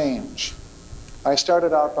to change. I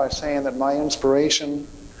started out by saying that my inspiration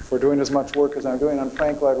for doing as much work as I'm doing on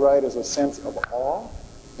Frank Lloyd Wright is a sense of awe,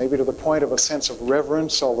 maybe to the point of a sense of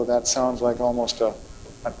reverence, although that sounds like almost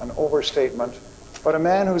an overstatement. But a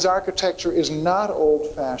man whose architecture is not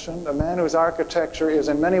old-fashioned, a man whose architecture is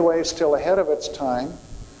in many ways still ahead of its time,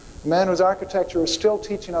 a man whose architecture is still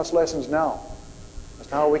teaching us lessons now as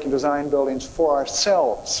to how we can design buildings for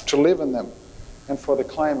ourselves, to live in them, and for the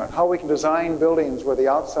climate, how we can design buildings where the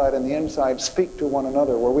outside and the inside speak to one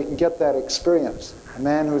another, where we can get that experience. A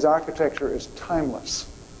man whose architecture is timeless,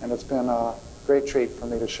 and it's been a great treat for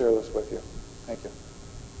me to share this with you. Thank you.